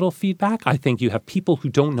system with little feedback. I think you have people who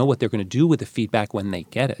don't know what they're going to do with the feedback when they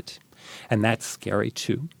get it. And that's scary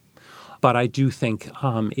too. But I do think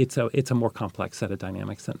it's a more complex set of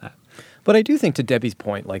dynamics than that. But I do think, to Debbie's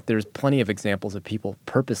point, there's plenty of examples of people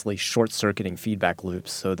purposely short-circuiting feedback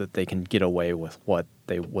loops so that they can get away with what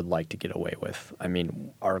they would like to get away with. I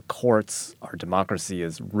mean, our courts, our democracy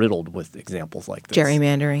is riddled with examples like this.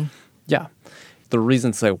 Gerrymandering. Yeah. The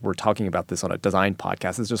reason we're talking about this on a design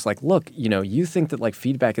podcast is just look, you think that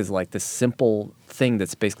feedback is this simple thing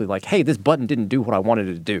that's basically hey, this button didn't do what I wanted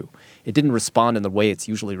it to do. It didn't respond in the way it's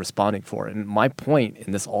usually responding for. And my point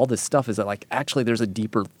in all this stuff is that actually there's a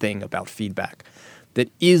deeper thing about feedback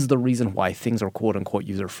that is the reason why things are quote unquote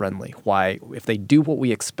user friendly. Why if they do what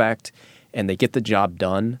we expect and they get the job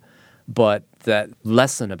done, but that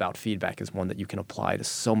lesson about feedback is one that you can apply to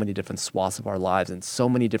so many different swaths of our lives and so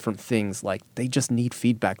many different things. They just need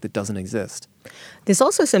feedback that doesn't exist. There's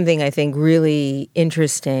also something I think really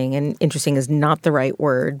interesting, and interesting is not the right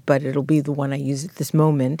word, but it'll be the one I use at this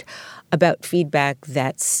moment, about feedback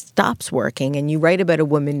that stops working. And you write about a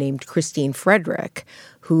woman named Christine Frederick,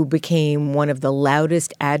 who became one of the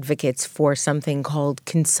loudest advocates for something called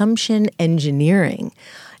consumption engineering.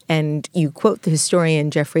 And you quote the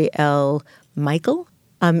historian Jeffrey L. Michael,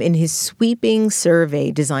 in his sweeping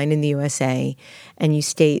survey, Design in the USA, and you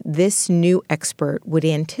state this new expert would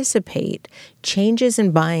anticipate changes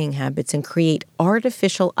in buying habits and create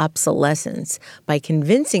artificial obsolescence by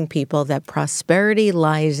convincing people that prosperity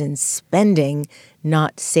lies in spending,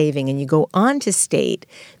 not saving. And you go on to state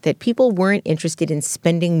that people weren't interested in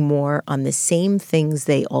spending more on the same things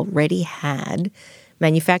they already had.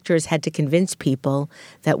 Manufacturers had to convince people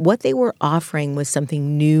that what they were offering was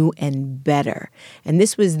something new and better. And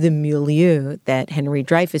this was the milieu that Henry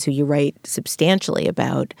Dreyfuss, who you write substantially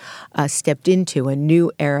about, stepped into, a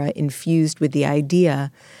new era infused with the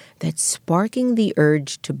idea that sparking the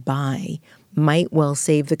urge to buy might well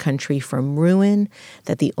save the country from ruin,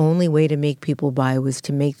 that the only way to make people buy was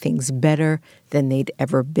to make things better than they'd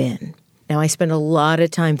ever been. Now, I spend a lot of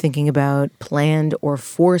time thinking about planned or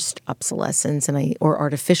forced obsolescence or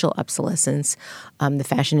artificial obsolescence. The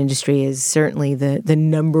fashion industry is certainly the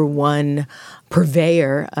number one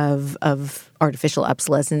purveyor of artificial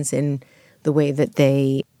obsolescence in the way that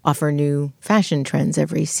they offer new fashion trends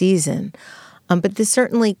every season. But there's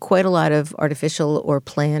certainly quite a lot of artificial or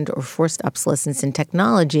planned or forced obsolescence in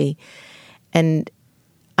technology. And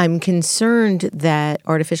I'm concerned that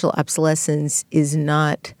artificial obsolescence is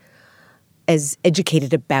not as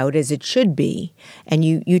educated about as it should be. And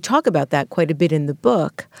you talk about that quite a bit in the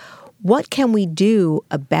book. What can we do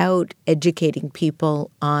about educating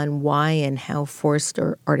people on why and how forced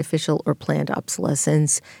or artificial or planned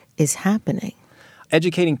obsolescence is happening?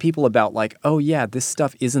 Educating people about like, oh yeah, this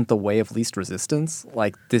stuff isn't the way of least resistance.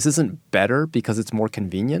 Like this isn't better because it's more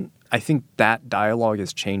convenient. I think that dialogue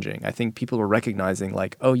is changing. I think people are recognizing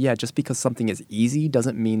like, oh yeah, just because something is easy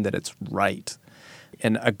doesn't mean that it's right.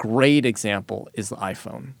 And a great example is the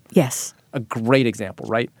iPhone. Yes. A great example,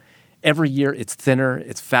 right? Every year it's thinner,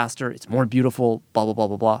 it's faster, it's more beautiful, blah, blah, blah,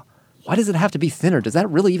 blah, blah. Why does it have to be thinner? Does that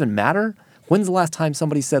really even matter? When's the last time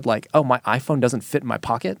somebody said like, oh, my iPhone doesn't fit in my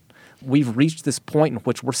pocket? We've reached this point in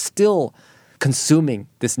which we're still consuming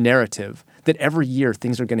this narrative that every year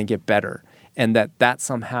things are going to get better and that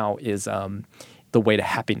somehow is the way to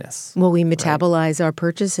happiness. Well, we metabolize our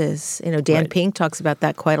purchases. Dan Pink talks about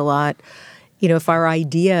that quite a lot. If our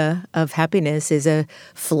idea of happiness is a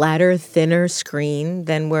flatter, thinner screen,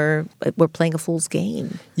 then we're playing a fool's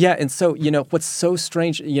game. Yeah, and so, what's so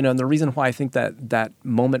strange, and the reason why I think that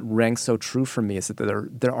moment rang so true for me is that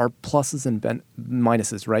there are pluses and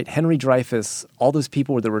minuses, right? Henry Dreyfuss, all those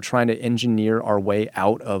people that were trying to engineer our way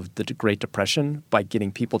out of the Great Depression by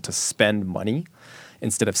getting people to spend money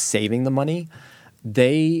instead of saving the money,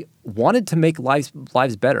 they wanted to make lives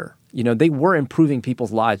better. They were improving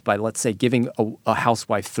people's lives by, let's say, giving a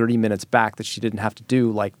housewife 30 minutes back that she didn't have to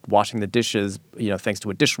do, like washing the dishes, thanks to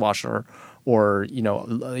a dishwasher or,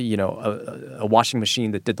 a washing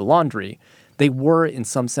machine that did the laundry. They were, in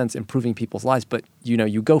some sense, improving people's lives. But,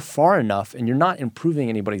 you go far enough and you're not improving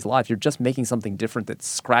anybody's life. You're just making something different that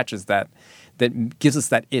scratches that gives us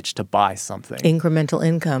that itch to buy something. Incremental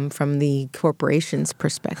income from the corporation's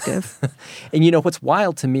perspective. And, what's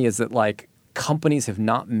wild to me is that, like, companies have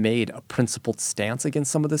not made a principled stance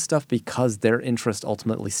against some of this stuff because their interest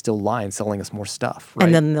ultimately still lie in selling us more stuff. Right?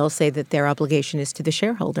 And then they'll say that their obligation is to the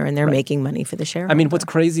shareholder and they're making money for the shareholder. I mean, what's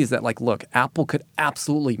crazy is that, like, look, Apple could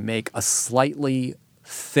absolutely make a slightly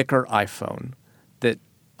thicker iPhone that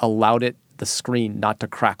allowed the screen not to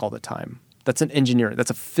crack all the time. That's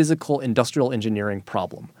a physical industrial engineering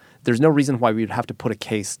problem. There's no reason why we would have to put a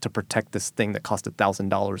case to protect this thing that cost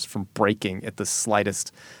 $1,000 from breaking at the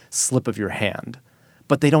slightest slip of your hand.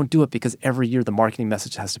 But they don't do it because every year the marketing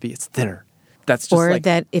message has to be, it's thinner. That's just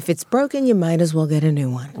that if it's broken, you might as well get a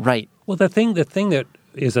new one. Right. Well, the thing that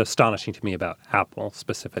is astonishing to me about Apple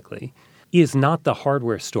specifically is not the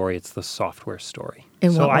hardware story, it's the software story.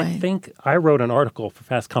 In what way? I think I wrote an article for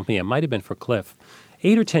Fast Company, it might have been for Cliff,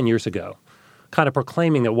 8 or 10 years ago, kind of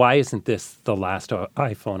proclaiming that why isn't this the last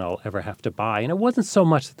iPhone I'll ever have to buy? And it wasn't so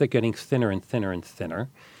much that they're getting thinner and thinner and thinner.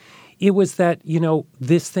 It was that,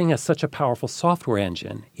 this thing has such a powerful software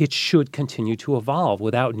engine, it should continue to evolve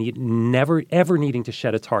without never ever needing to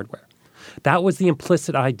shed its hardware. That was the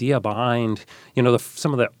implicit idea behind,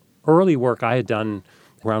 some of the early work I had done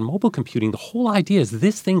around mobile computing. The whole idea is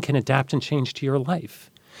this thing can adapt and change to your life.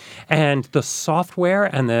 And the software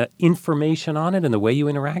and the information on it and the way you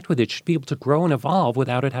interact with it should be able to grow and evolve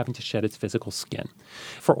without it having to shed its physical skin.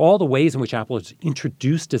 For all the ways in which Apple has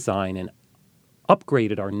introduced design and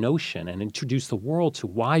upgraded our notion and introduced the world to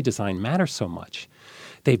why design matters so much,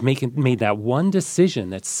 they've made that one decision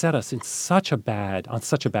that set us on such a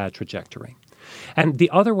bad trajectory. And the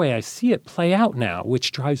other way I see it play out now,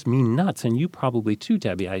 which drives me nuts, and you probably too,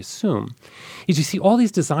 Debbie, I assume, is you see all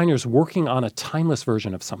these designers working on a timeless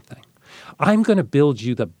version of something. I'm going to build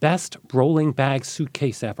you the best rolling bag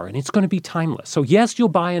suitcase ever, and it's going to be timeless. So yes, you'll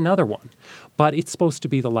buy another one, but it's supposed to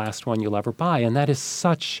be the last one you'll ever buy, and that is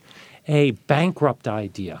such a bankrupt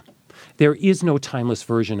idea. There is no timeless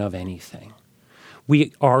version of anything.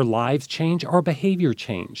 Our lives change, our behavior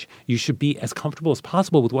change. You should be as comfortable as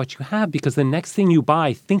possible with what you have, because the next thing you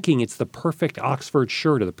buy, thinking it's the perfect Oxford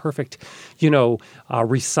shirt or the perfect,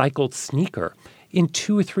 recycled sneaker, in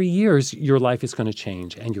 2 or 3 years, your life is going to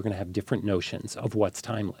change and you're going to have different notions of what's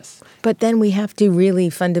timeless. But then we have to really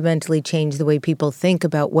fundamentally change the way people think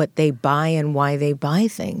about what they buy and why they buy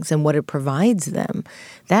things and what it provides them.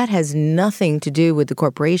 That has nothing to do with the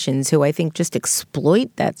corporations, who I think just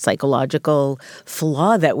exploit that psychological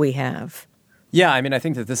flaw that we have. Yeah, I mean, I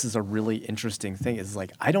think that this is a really interesting thing. Is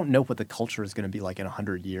like, I don't know what the culture is going to be like in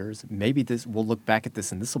 100 years. Maybe we'll look back at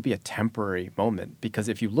this and this will be a temporary moment. Because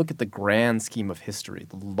if you look at the grand scheme of history,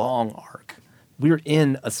 the long arc, we're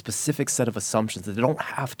in a specific set of assumptions that they don't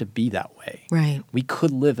have to be that way. Right. We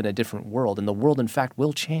could live in a different world, and the world, in fact,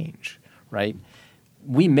 will change, right?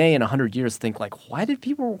 We may in 100 years think like, why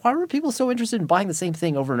were people so interested in buying the same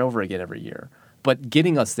thing over and over again every year? But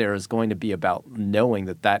getting us there is going to be about knowing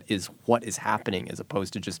that is what is happening, as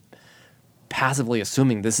opposed to just passively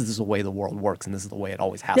assuming this is the way the world works and this is the way it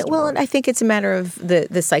always has to work. Well, and I think it's a matter of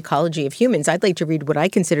the psychology of humans. I'd like to read what I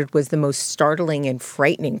considered was the most startling and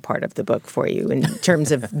frightening part of the book for you in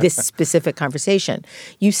terms of this specific conversation.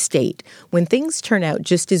 You state, when things turn out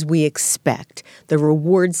just as we expect, the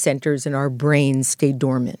reward centers in our brains stay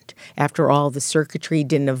dormant. After all, the circuitry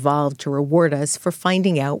didn't evolve to reward us for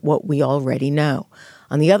finding out what we already know.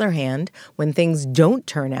 On the other hand, when things don't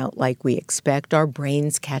turn out like we expect, our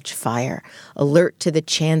brains catch fire. Alert to the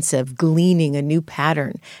chance of gleaning a new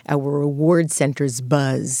pattern, our reward centers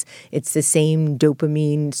buzz. It's the same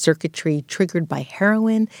dopamine circuitry triggered by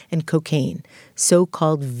heroin and cocaine.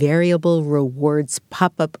 So-called variable rewards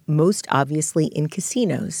pop up most obviously in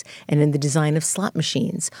casinos and in the design of slot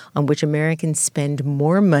machines, on which Americans spend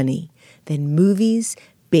more money than movies,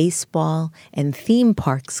 baseball, and theme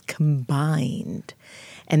parks combined.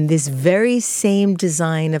 And this very same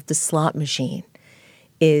design of the slot machine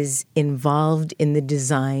is involved in the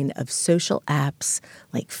design of social apps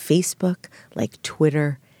like Facebook, like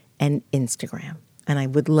Twitter, and Instagram. And I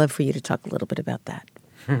would love for you to talk a little bit about that.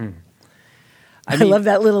 I love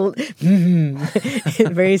that little,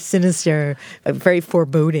 very sinister, very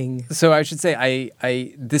foreboding. So I should say,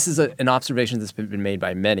 this is an observation that's been made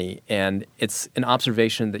by many, and it's an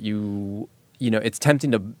observation that it's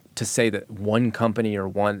tempting to say that one company or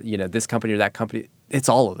this company or that company, it's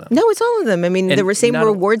all of them. No, it's all of them. I mean, the same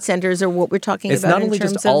reward centers are what we're talking about in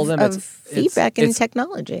terms just all of feedback and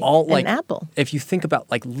technology and Apple. If you think about,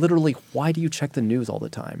 literally, why do you check the news all the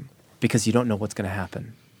time? Because you don't know what's going to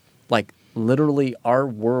happen. Literally, our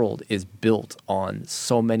world is built on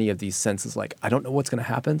so many of these senses. I don't know what's going to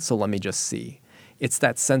happen, so let me just see. It's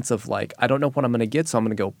that sense of I don't know what I'm going to get, so I'm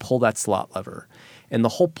going to go pull that slot lever. And the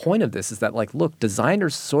whole point of this is that look,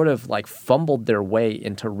 designers sort of fumbled their way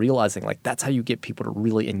into realizing that's how you get people to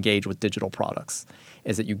really engage with digital products,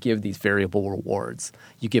 is that you give these variable rewards.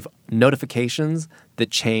 You give notifications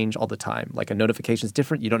that change all the time. A notification is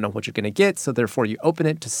different. You don't know what you're going to get, so therefore you open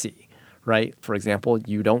it to see. Right? For example,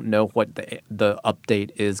 you don't know what the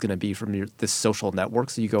update is going to be from this social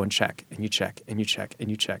network, so you go and check, and you check, and you check, and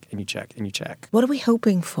you check, and you check, and you check. What are we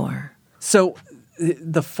hoping for? So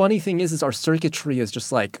the funny thing is our circuitry is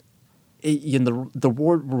just the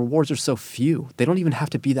rewards are so few. They don't even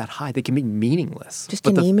have to be that high. They can be meaningless. Just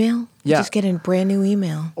an email? Yeah. Just get a brand new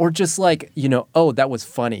email. Or just oh, that was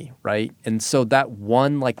funny, right? And so that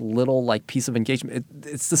one little piece of engagement,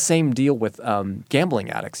 it's the same deal with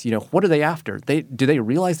gambling addicts. What are they after? Do they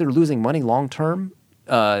realize they're losing money long term?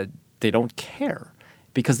 They don't care,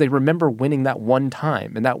 because they remember winning that one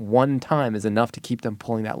time, and that one time is enough to keep them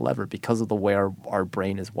pulling that lever because of the way our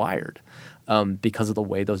brain is wired. Because of the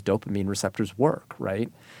way those dopamine receptors work,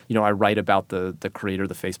 right? I write about the creator of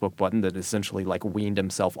the Facebook button that essentially weaned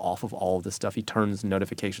himself off of all of this stuff. He turns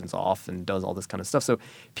notifications off and does all this kind of stuff. So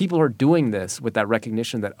people are doing this with that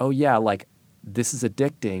recognition that, oh yeah, this is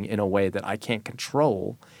addicting in a way that I can't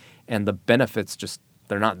control, and the benefits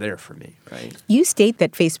they're not there for me, right? You state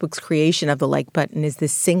that Facebook's creation of the like button is the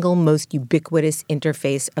single most ubiquitous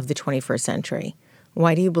interface of the 21st century.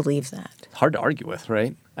 Why do you believe that? Hard to argue with,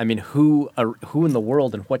 right? I mean, who in the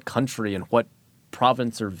world, in what country, in what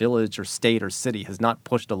province or village or state or city has not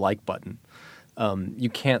pushed a like button? You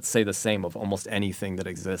can't say the same of almost anything that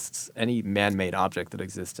exists, any man-made object that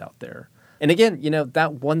exists out there. And again,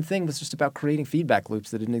 that one thing was just about creating feedback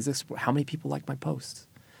loops that didn't exist. How many people liked my posts?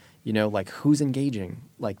 Like who's engaging?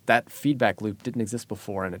 Like that feedback loop didn't exist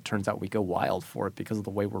before, and it turns out we go wild for it because of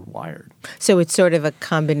the way we're wired. So it's sort of a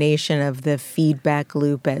combination of the feedback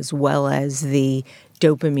loop as well as the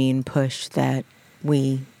dopamine push that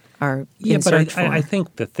we are in search for. I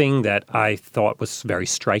think the thing that I thought was very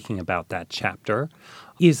striking about that chapter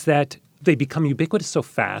is that they become ubiquitous so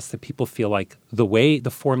fast that people feel like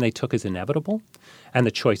the form they took is inevitable and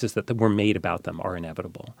the choices that were made about them are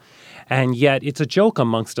inevitable. And yet it's a joke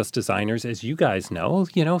amongst us designers, as you guys know,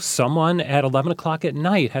 someone at 11 o'clock at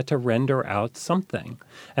night had to render out something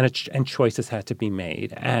and choices had to be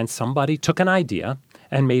made. And somebody took an idea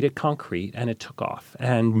and made it concrete and it took off.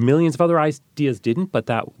 And millions of other ideas didn't, but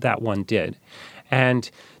that one did.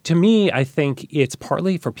 And to me, I think it's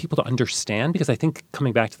partly for people to understand, because I think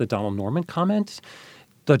coming back to the Donald Norman comment,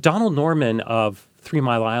 the Donald Norman of 3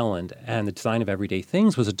 Mile Island and the design of everyday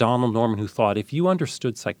things was a Donald Norman who thought if you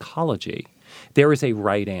understood psychology, there is a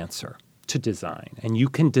right answer to design. And you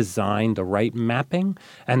can design the right mapping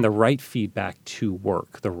and the right feedback to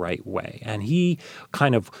work the right way. And he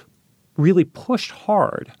kind of really pushed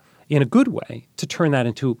hard in a good way to turn that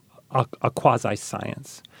into a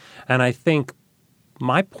quasi-science. And I think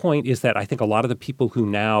my point is that I think a lot of the people who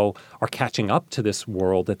now are catching up to this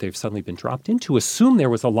world that they've suddenly been dropped into assume there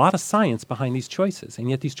was a lot of science behind these choices. And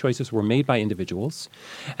yet these choices were made by individuals.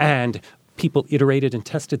 And people iterated and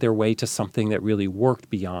tested their way to something that really worked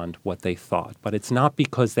beyond what they thought. But it's not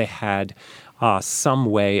because they had some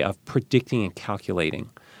way of predicting and calculating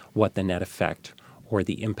what the net effect or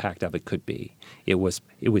the impact of it could be. It was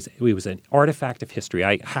an artifact of history.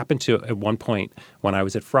 I happened to, at one point when I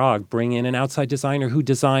was at Frog, bring in an outside designer who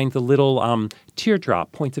designed the little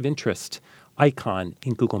teardrop points of interest icon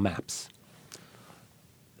in Google Maps.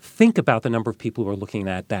 Think about the number of people who are looking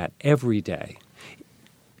at that every day.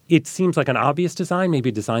 It seems like an obvious design, maybe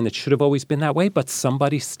a design that should have always been that way, but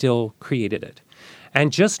somebody still created it.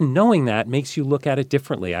 And just knowing that makes you look at it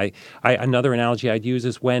differently. Another analogy I'd use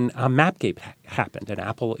is when Mapgate happened and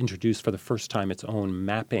Apple introduced for the first time its own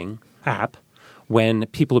mapping app, when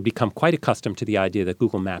people had become quite accustomed to the idea that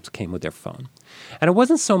Google Maps came with their phone. And it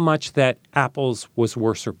wasn't so much that Apple's was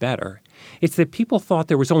worse or better. It's that people thought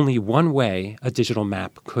there was only one way a digital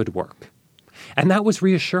map could work. And that was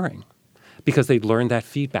reassuring, because they'd learned that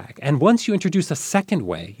feedback. And once you introduce a second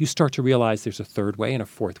way, you start to realize there's a third way and a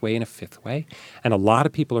fourth way and a fifth way. And a lot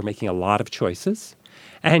of people are making a lot of choices.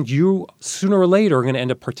 And you, sooner or later, are going to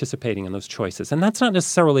end up participating in those choices. And that's not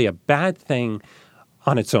necessarily a bad thing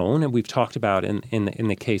on its own. And we've talked about in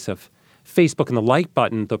the case of Facebook and the like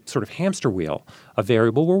button, the sort of hamster wheel of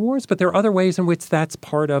variable rewards. But there are other ways in which that's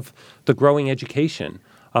part of the growing education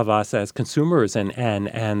of us as consumers and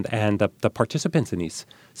the participants in these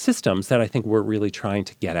systems that I think we're really trying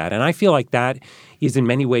to get at. And I feel like that is in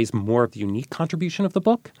many ways more of the unique contribution of the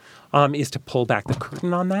book, is to pull back the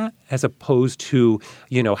curtain on that, as opposed to,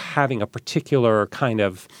 having a particular kind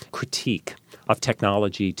of critique of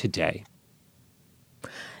technology today.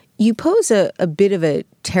 You pose a bit of a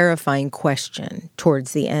terrifying question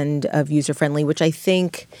towards the end of User Friendly, which I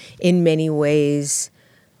think in many ways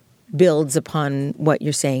builds upon what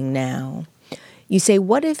you're saying now. You say,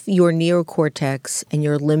 what if your neocortex and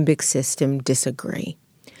your limbic system disagree?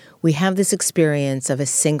 We have this experience of a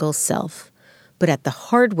single self, but at the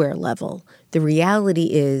hardware level, the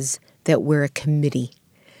reality is that we're a committee.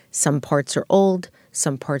 Some parts are old,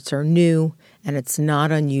 some parts are new, and it's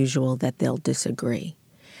not unusual that they'll disagree.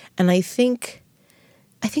 And I think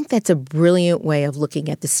that's a brilliant way of looking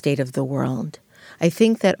at the state of the world. I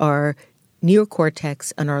think that our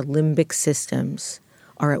neocortex and our limbic systems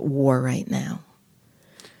are at war right now.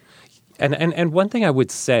 And one thing I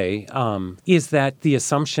would say is that the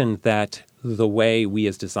assumption that the way we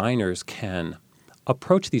as designers can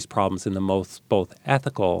approach these problems in the most both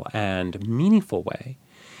ethical and meaningful way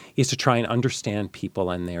is to try and understand people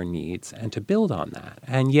and their needs and to build on that.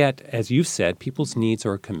 And yet, as you've said, people's needs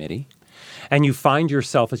are a committee. And you find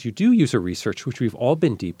yourself, as you do user research, which we've all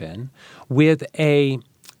been deep in, with a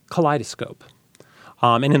kaleidoscope.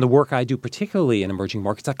 And in the work I do, particularly in emerging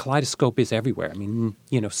markets, that kaleidoscope is everywhere. I mean,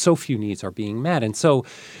 so few needs are being met. And so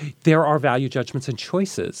there are value judgments and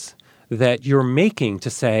choices that you're making to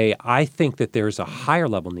say, I think that there's a higher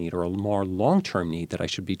level need or a more long-term need that I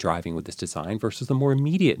should be driving with this design versus the more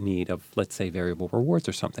immediate need of, let's say, variable rewards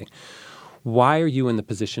or something. Why are you in the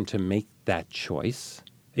position to make that choice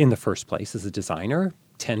in the first place as a designer?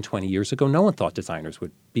 10, 20 years ago, no one thought designers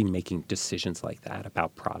would be making decisions like that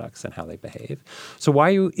about products and how they behave. So why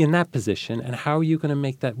are you in that position, and how are you going to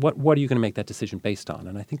make that, what are you going to make that decision based on?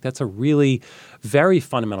 And I think that's a really very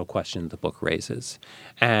fundamental question the book raises.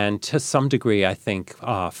 And to some degree, I think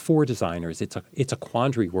for designers, it's a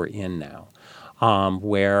quandary we're in now.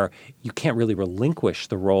 Where you can't really relinquish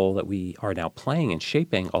the role that we are now playing in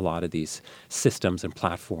shaping a lot of these systems and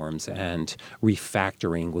platforms and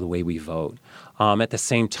refactoring the way we vote. At the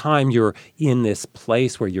same time, you're in this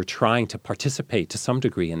place where you're trying to participate to some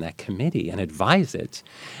degree in that committee and advise it,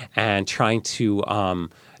 and trying to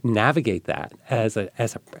navigate that as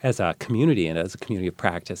a community and as a community of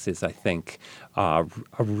practice is, I think, a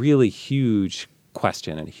really huge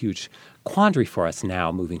question and a huge quandary for us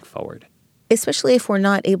now moving forward. Especially if we're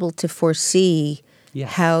not able to foresee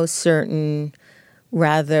Yes. how certain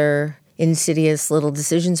rather insidious little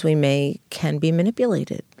decisions we make can be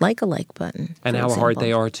manipulated, like a like button. And for how hard example.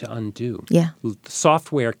 they are to undo. Yeah. The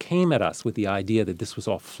software came at us with the idea that this was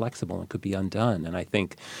all flexible and could be undone. And I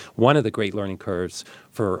think one of the great learning curves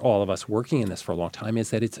for all of us working in this for a long time is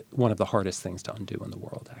that it's one of the hardest things to undo in the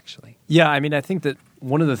world, actually. Yeah, I mean, I think that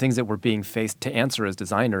one of the things that we're being faced to answer as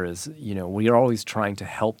designers is, we are always trying to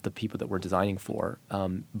help the people that we're designing for.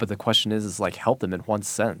 But the question is like, help them in one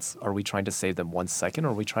sense. Are we trying to save them 1 second, or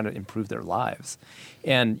are we trying to improve their lives?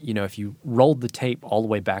 And, if you rolled the tape all the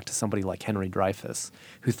way back to somebody like Henry Dreyfuss,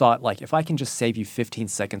 who thought, like, if I can just save you 15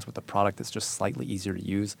 seconds with a product that's just slightly easier to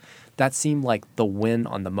use, that seemed like the win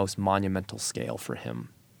on the most monumental scale for him.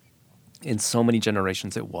 In so many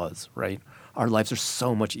generations it was, right? Our lives are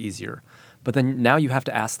so much easier. But then now you have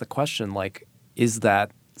to ask the question, like, is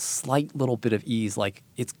that slight little bit of ease, like,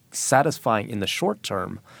 it's satisfying in the short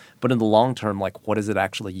term, but in the long term, like, what does it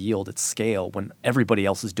actually yield at scale when everybody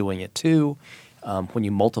else is doing it too? When you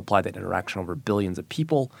multiply that interaction over billions of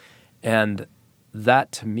people. And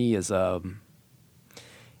that to me is,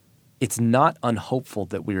 it's not unhopeful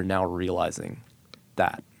that we are now realizing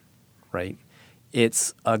that, right?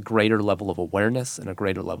 It's a greater level of awareness and a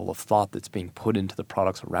greater level of thought that's being put into the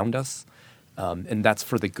products around us. And that's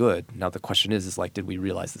for the good. Now, the question is like, did we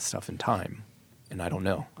realize this stuff in time? And I don't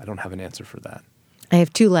know. I don't have an answer for that. I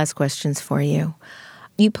have 2 last questions for you.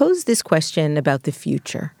 You posed this question about the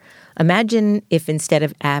future. Imagine if instead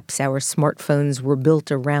of apps, our smartphones were built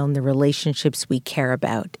around the relationships we care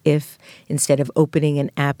about. If instead of opening an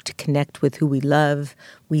app to connect with who we love,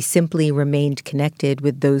 we simply remained connected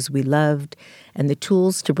with those we loved, and the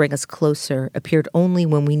tools to bring us closer appeared only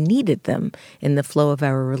when we needed them in the flow of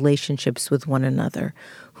our relationships with one another.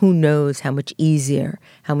 Who knows how much easier,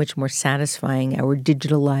 how much more satisfying our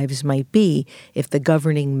digital lives might be if the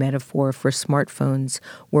governing metaphor for smartphones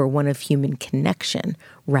were one of human connection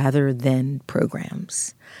rather than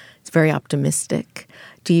programs. It's very optimistic.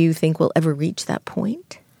 Do you think we'll ever reach that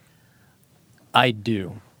point? I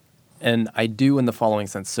do. And I do in the following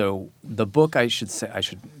sense. So the book, I should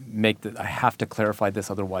make that. I have to clarify this,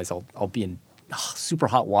 otherwise I'll be in super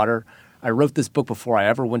hot water. I wrote this book before I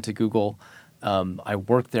ever went to Google. I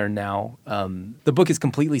work there now. The book is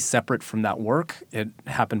completely separate from that work. It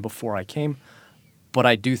happened before I came. But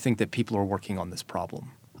I do think that people are working on this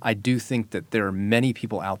problem. I do think that there are many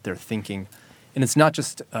people out there thinking, and it's not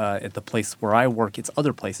just at the place where I work, it's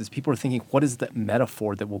other places. People are thinking, what is the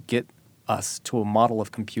metaphor that will get us to a model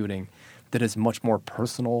of computing that is much more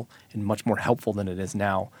personal and much more helpful than it is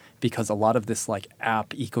now? Because a lot of this like app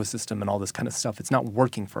ecosystem and all this kind of stuff, it's not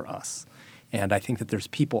working for us. And I think that there's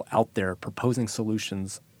people out there proposing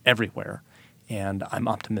solutions everywhere, and I'm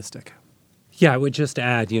optimistic. Yeah, I would just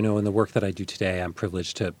add, in the work that I do today, I'm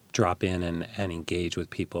privileged to drop in and engage with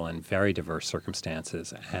people in very diverse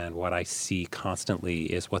circumstances. And what I see constantly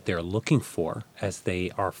is what they're looking for as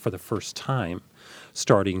they are, for the first time,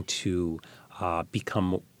 starting to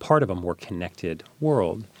become part of a more connected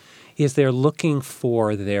world, is they're looking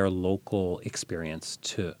for their local experience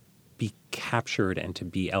to be captured and to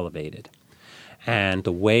be elevated. And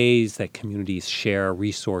the ways that communities share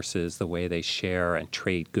resources, the way they share and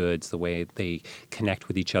trade goods, the way they connect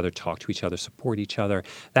with each other, talk to each other, support each other,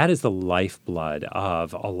 that is the lifeblood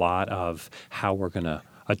of a lot of how we're going to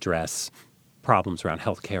address problems around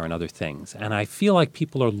healthcare and other things. And I feel like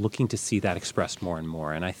people are looking to see that expressed more and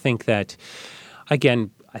more. And I think that, again,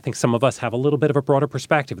 I think some of us have a little bit of a broader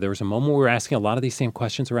perspective. There was a moment where we were asking a lot of these same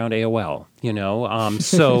questions around AOL,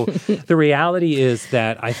 So the reality is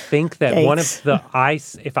that I think that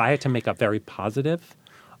if I had to make a very positive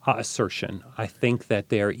assertion, I think that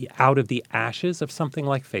there, out of the ashes of something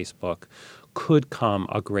like Facebook, could come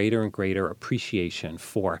a greater and greater appreciation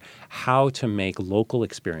for how to make local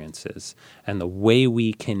experiences and the way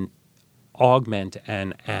we can augment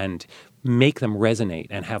and make them resonate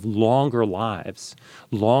and have longer lives,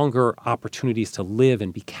 longer opportunities to live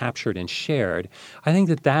and be captured and shared, I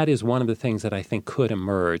think that is one of the things that I think could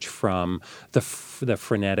emerge from the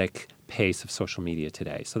frenetic pace of social media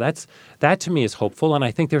today. So that to me is hopeful, and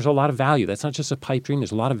I think there's a lot of value. That's not just a pipe dream.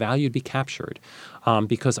 There's a lot of value to be captured,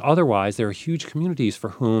 because otherwise there are huge communities for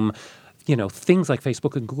whom things like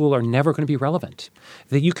Facebook and Google are never going to be relevant.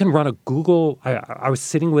 That you can run a Google. I was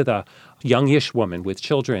sitting with a youngish woman with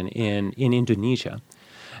children in Indonesia,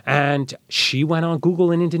 and she went on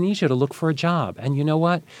Google in Indonesia to look for a job. And you know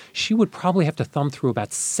what? She would probably have to thumb through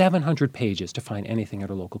about 700 pages to find anything at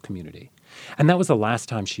her local community. And that was the last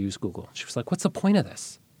time she used Google. She was like, what's the point of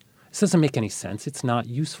this? This doesn't make any sense. It's not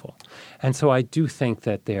useful. And so I do think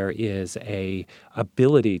that there is a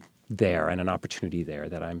ability there and an opportunity there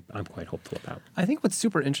that I'm quite hopeful about. I think what's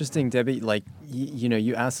super interesting, Debbie, like,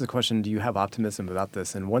 you asked the question, do you have optimism about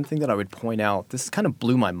this? And one thing that I would point out, this kind of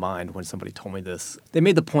blew my mind when somebody told me this. They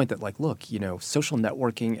made the point that, like, look, social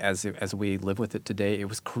networking as we live with it today, it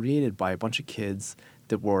was created by a bunch of kids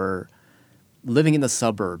that were living in the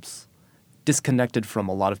suburbs, disconnected from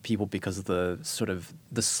a lot of people because of the sort of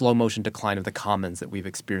the slow motion decline of the commons that we've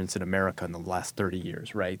experienced in America in the last 30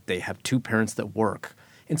 years, right? They have two parents that work.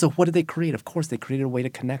 And so what did they create? Of course, they created a way to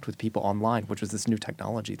connect with people online, which was this new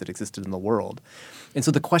technology that existed in the world. And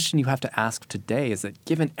so the question you have to ask today is that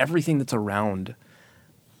given everything that's around,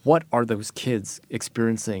 what are those kids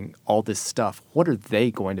experiencing all this stuff? What are they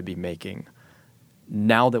going to be making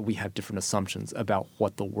now that we have different assumptions about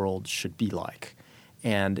what the world should be like?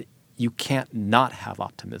 And you can't not have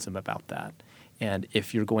optimism about that. And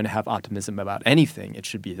if you're going to have optimism about anything, it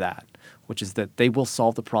should be that, which is that they will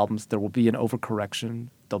solve the problems. There will be an overcorrection.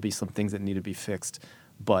 There'll be some things that need to be fixed.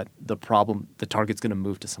 But the target's going to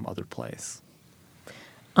move to some other place.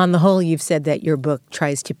 On the whole, you've said that your book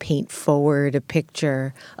tries to paint forward a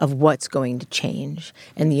picture of what's going to change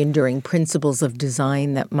and the enduring principles of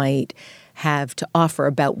design that might have to offer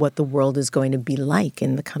about what the world is going to be like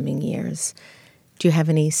in the coming years. Do you have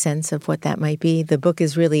any sense of what that might be? The book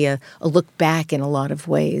is really a look back in a lot of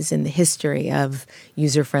ways in the history of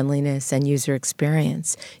user-friendliness and user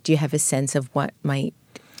experience. Do you have a sense of what might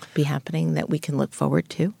be happening that we can look forward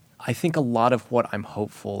to? I think a lot of what I'm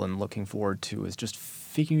hopeful and looking forward to is just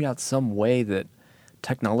figuring out some way that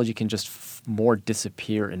technology can just more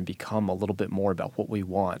disappear and become a little bit more about what we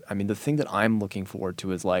want. I mean, the thing that I'm looking forward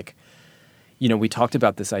to is like, we talked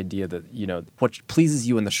about this idea that, what pleases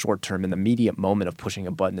you in the short term, in the immediate moment of pushing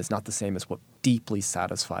a button is not the same as what deeply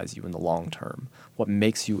satisfies you in the long term, what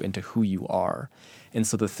makes you into who you are. And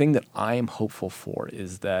so the thing that I am hopeful for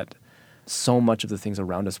is that so much of the things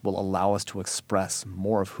around us will allow us to express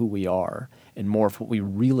more of who we are and more of what we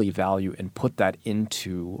really value and put that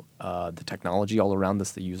into the technology all around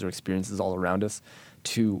us, the user experiences all around us,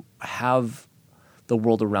 to have the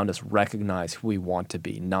world around us recognize who we want to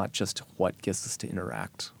be, not just what gets us to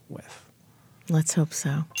interact with. Let's hope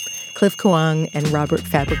so. Cliff Kuang and Robert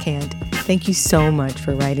Fabricant, thank you so much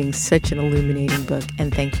for writing such an illuminating book,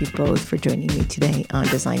 and thank you both for joining me today on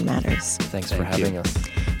Design Matters. Thanks for having us.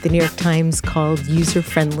 The New York Times called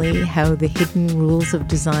User-Friendly: How the Hidden Rules of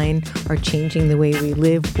Design Are Changing the Way We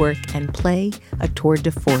Live, Work, and Play, a tour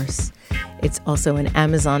de force. It's also an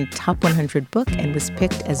Amazon Top 100 book and was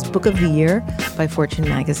picked as Book of the Year by Fortune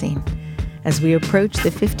magazine. As we approach the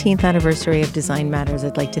 15th anniversary of Design Matters,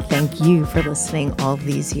 I'd like to thank you for listening all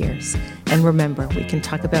these years. And remember, we can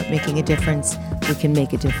talk about making a difference, we can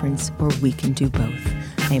make a difference, or we can do both.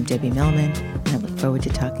 I am Debbie Millman, and I look forward to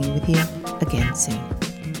talking with you again soon.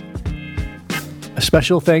 A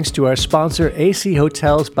special thanks to our sponsor, AC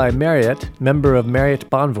Hotels by Marriott, member of Marriott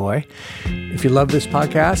Bonvoy. If you love this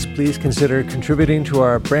podcast, please consider contributing to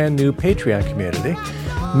our brand new Patreon community.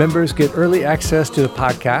 Members get early access to the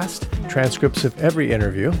podcast, transcripts of every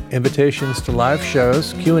interview, invitations to live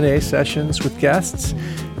shows, Q&A sessions with guests,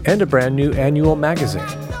 and a brand new annual magazine.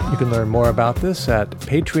 You can learn more about this at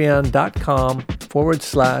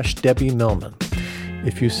patreon.com/Debbie Millman.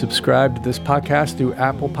 If you subscribe to this podcast through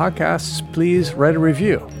Apple Podcasts, please write a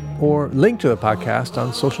review or link to the podcast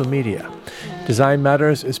on social media. Design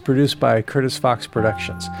Matters is produced by Curtis Fox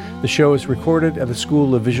Productions. The show is recorded at the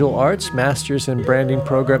School of Visual Arts Masters in Branding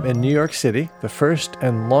program in New York City, the first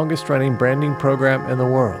and longest-running branding program in the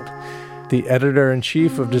world. The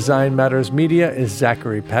editor-in-chief of Design Matters Media is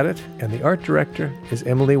Zachary Pettit, and the art director is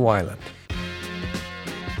Emily Weiland.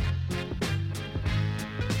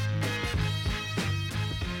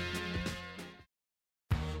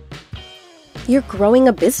 You're growing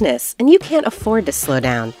a business, and you can't afford to slow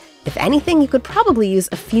down. If anything, you could probably use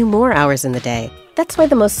a few more hours in the day. That's why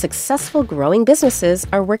the most successful growing businesses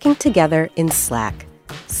are working together in Slack.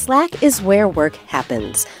 Slack is where work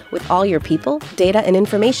happens, with all your people, data, and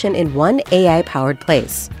information in one AI-powered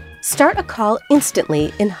place. Start a call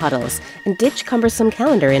instantly in huddles and ditch cumbersome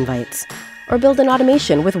calendar invites. Or build an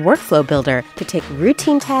automation with Workflow Builder to take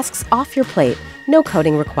routine tasks off your plate, no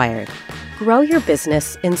coding required. Grow your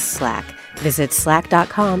business in Slack. Visit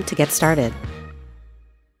slack.com to get started.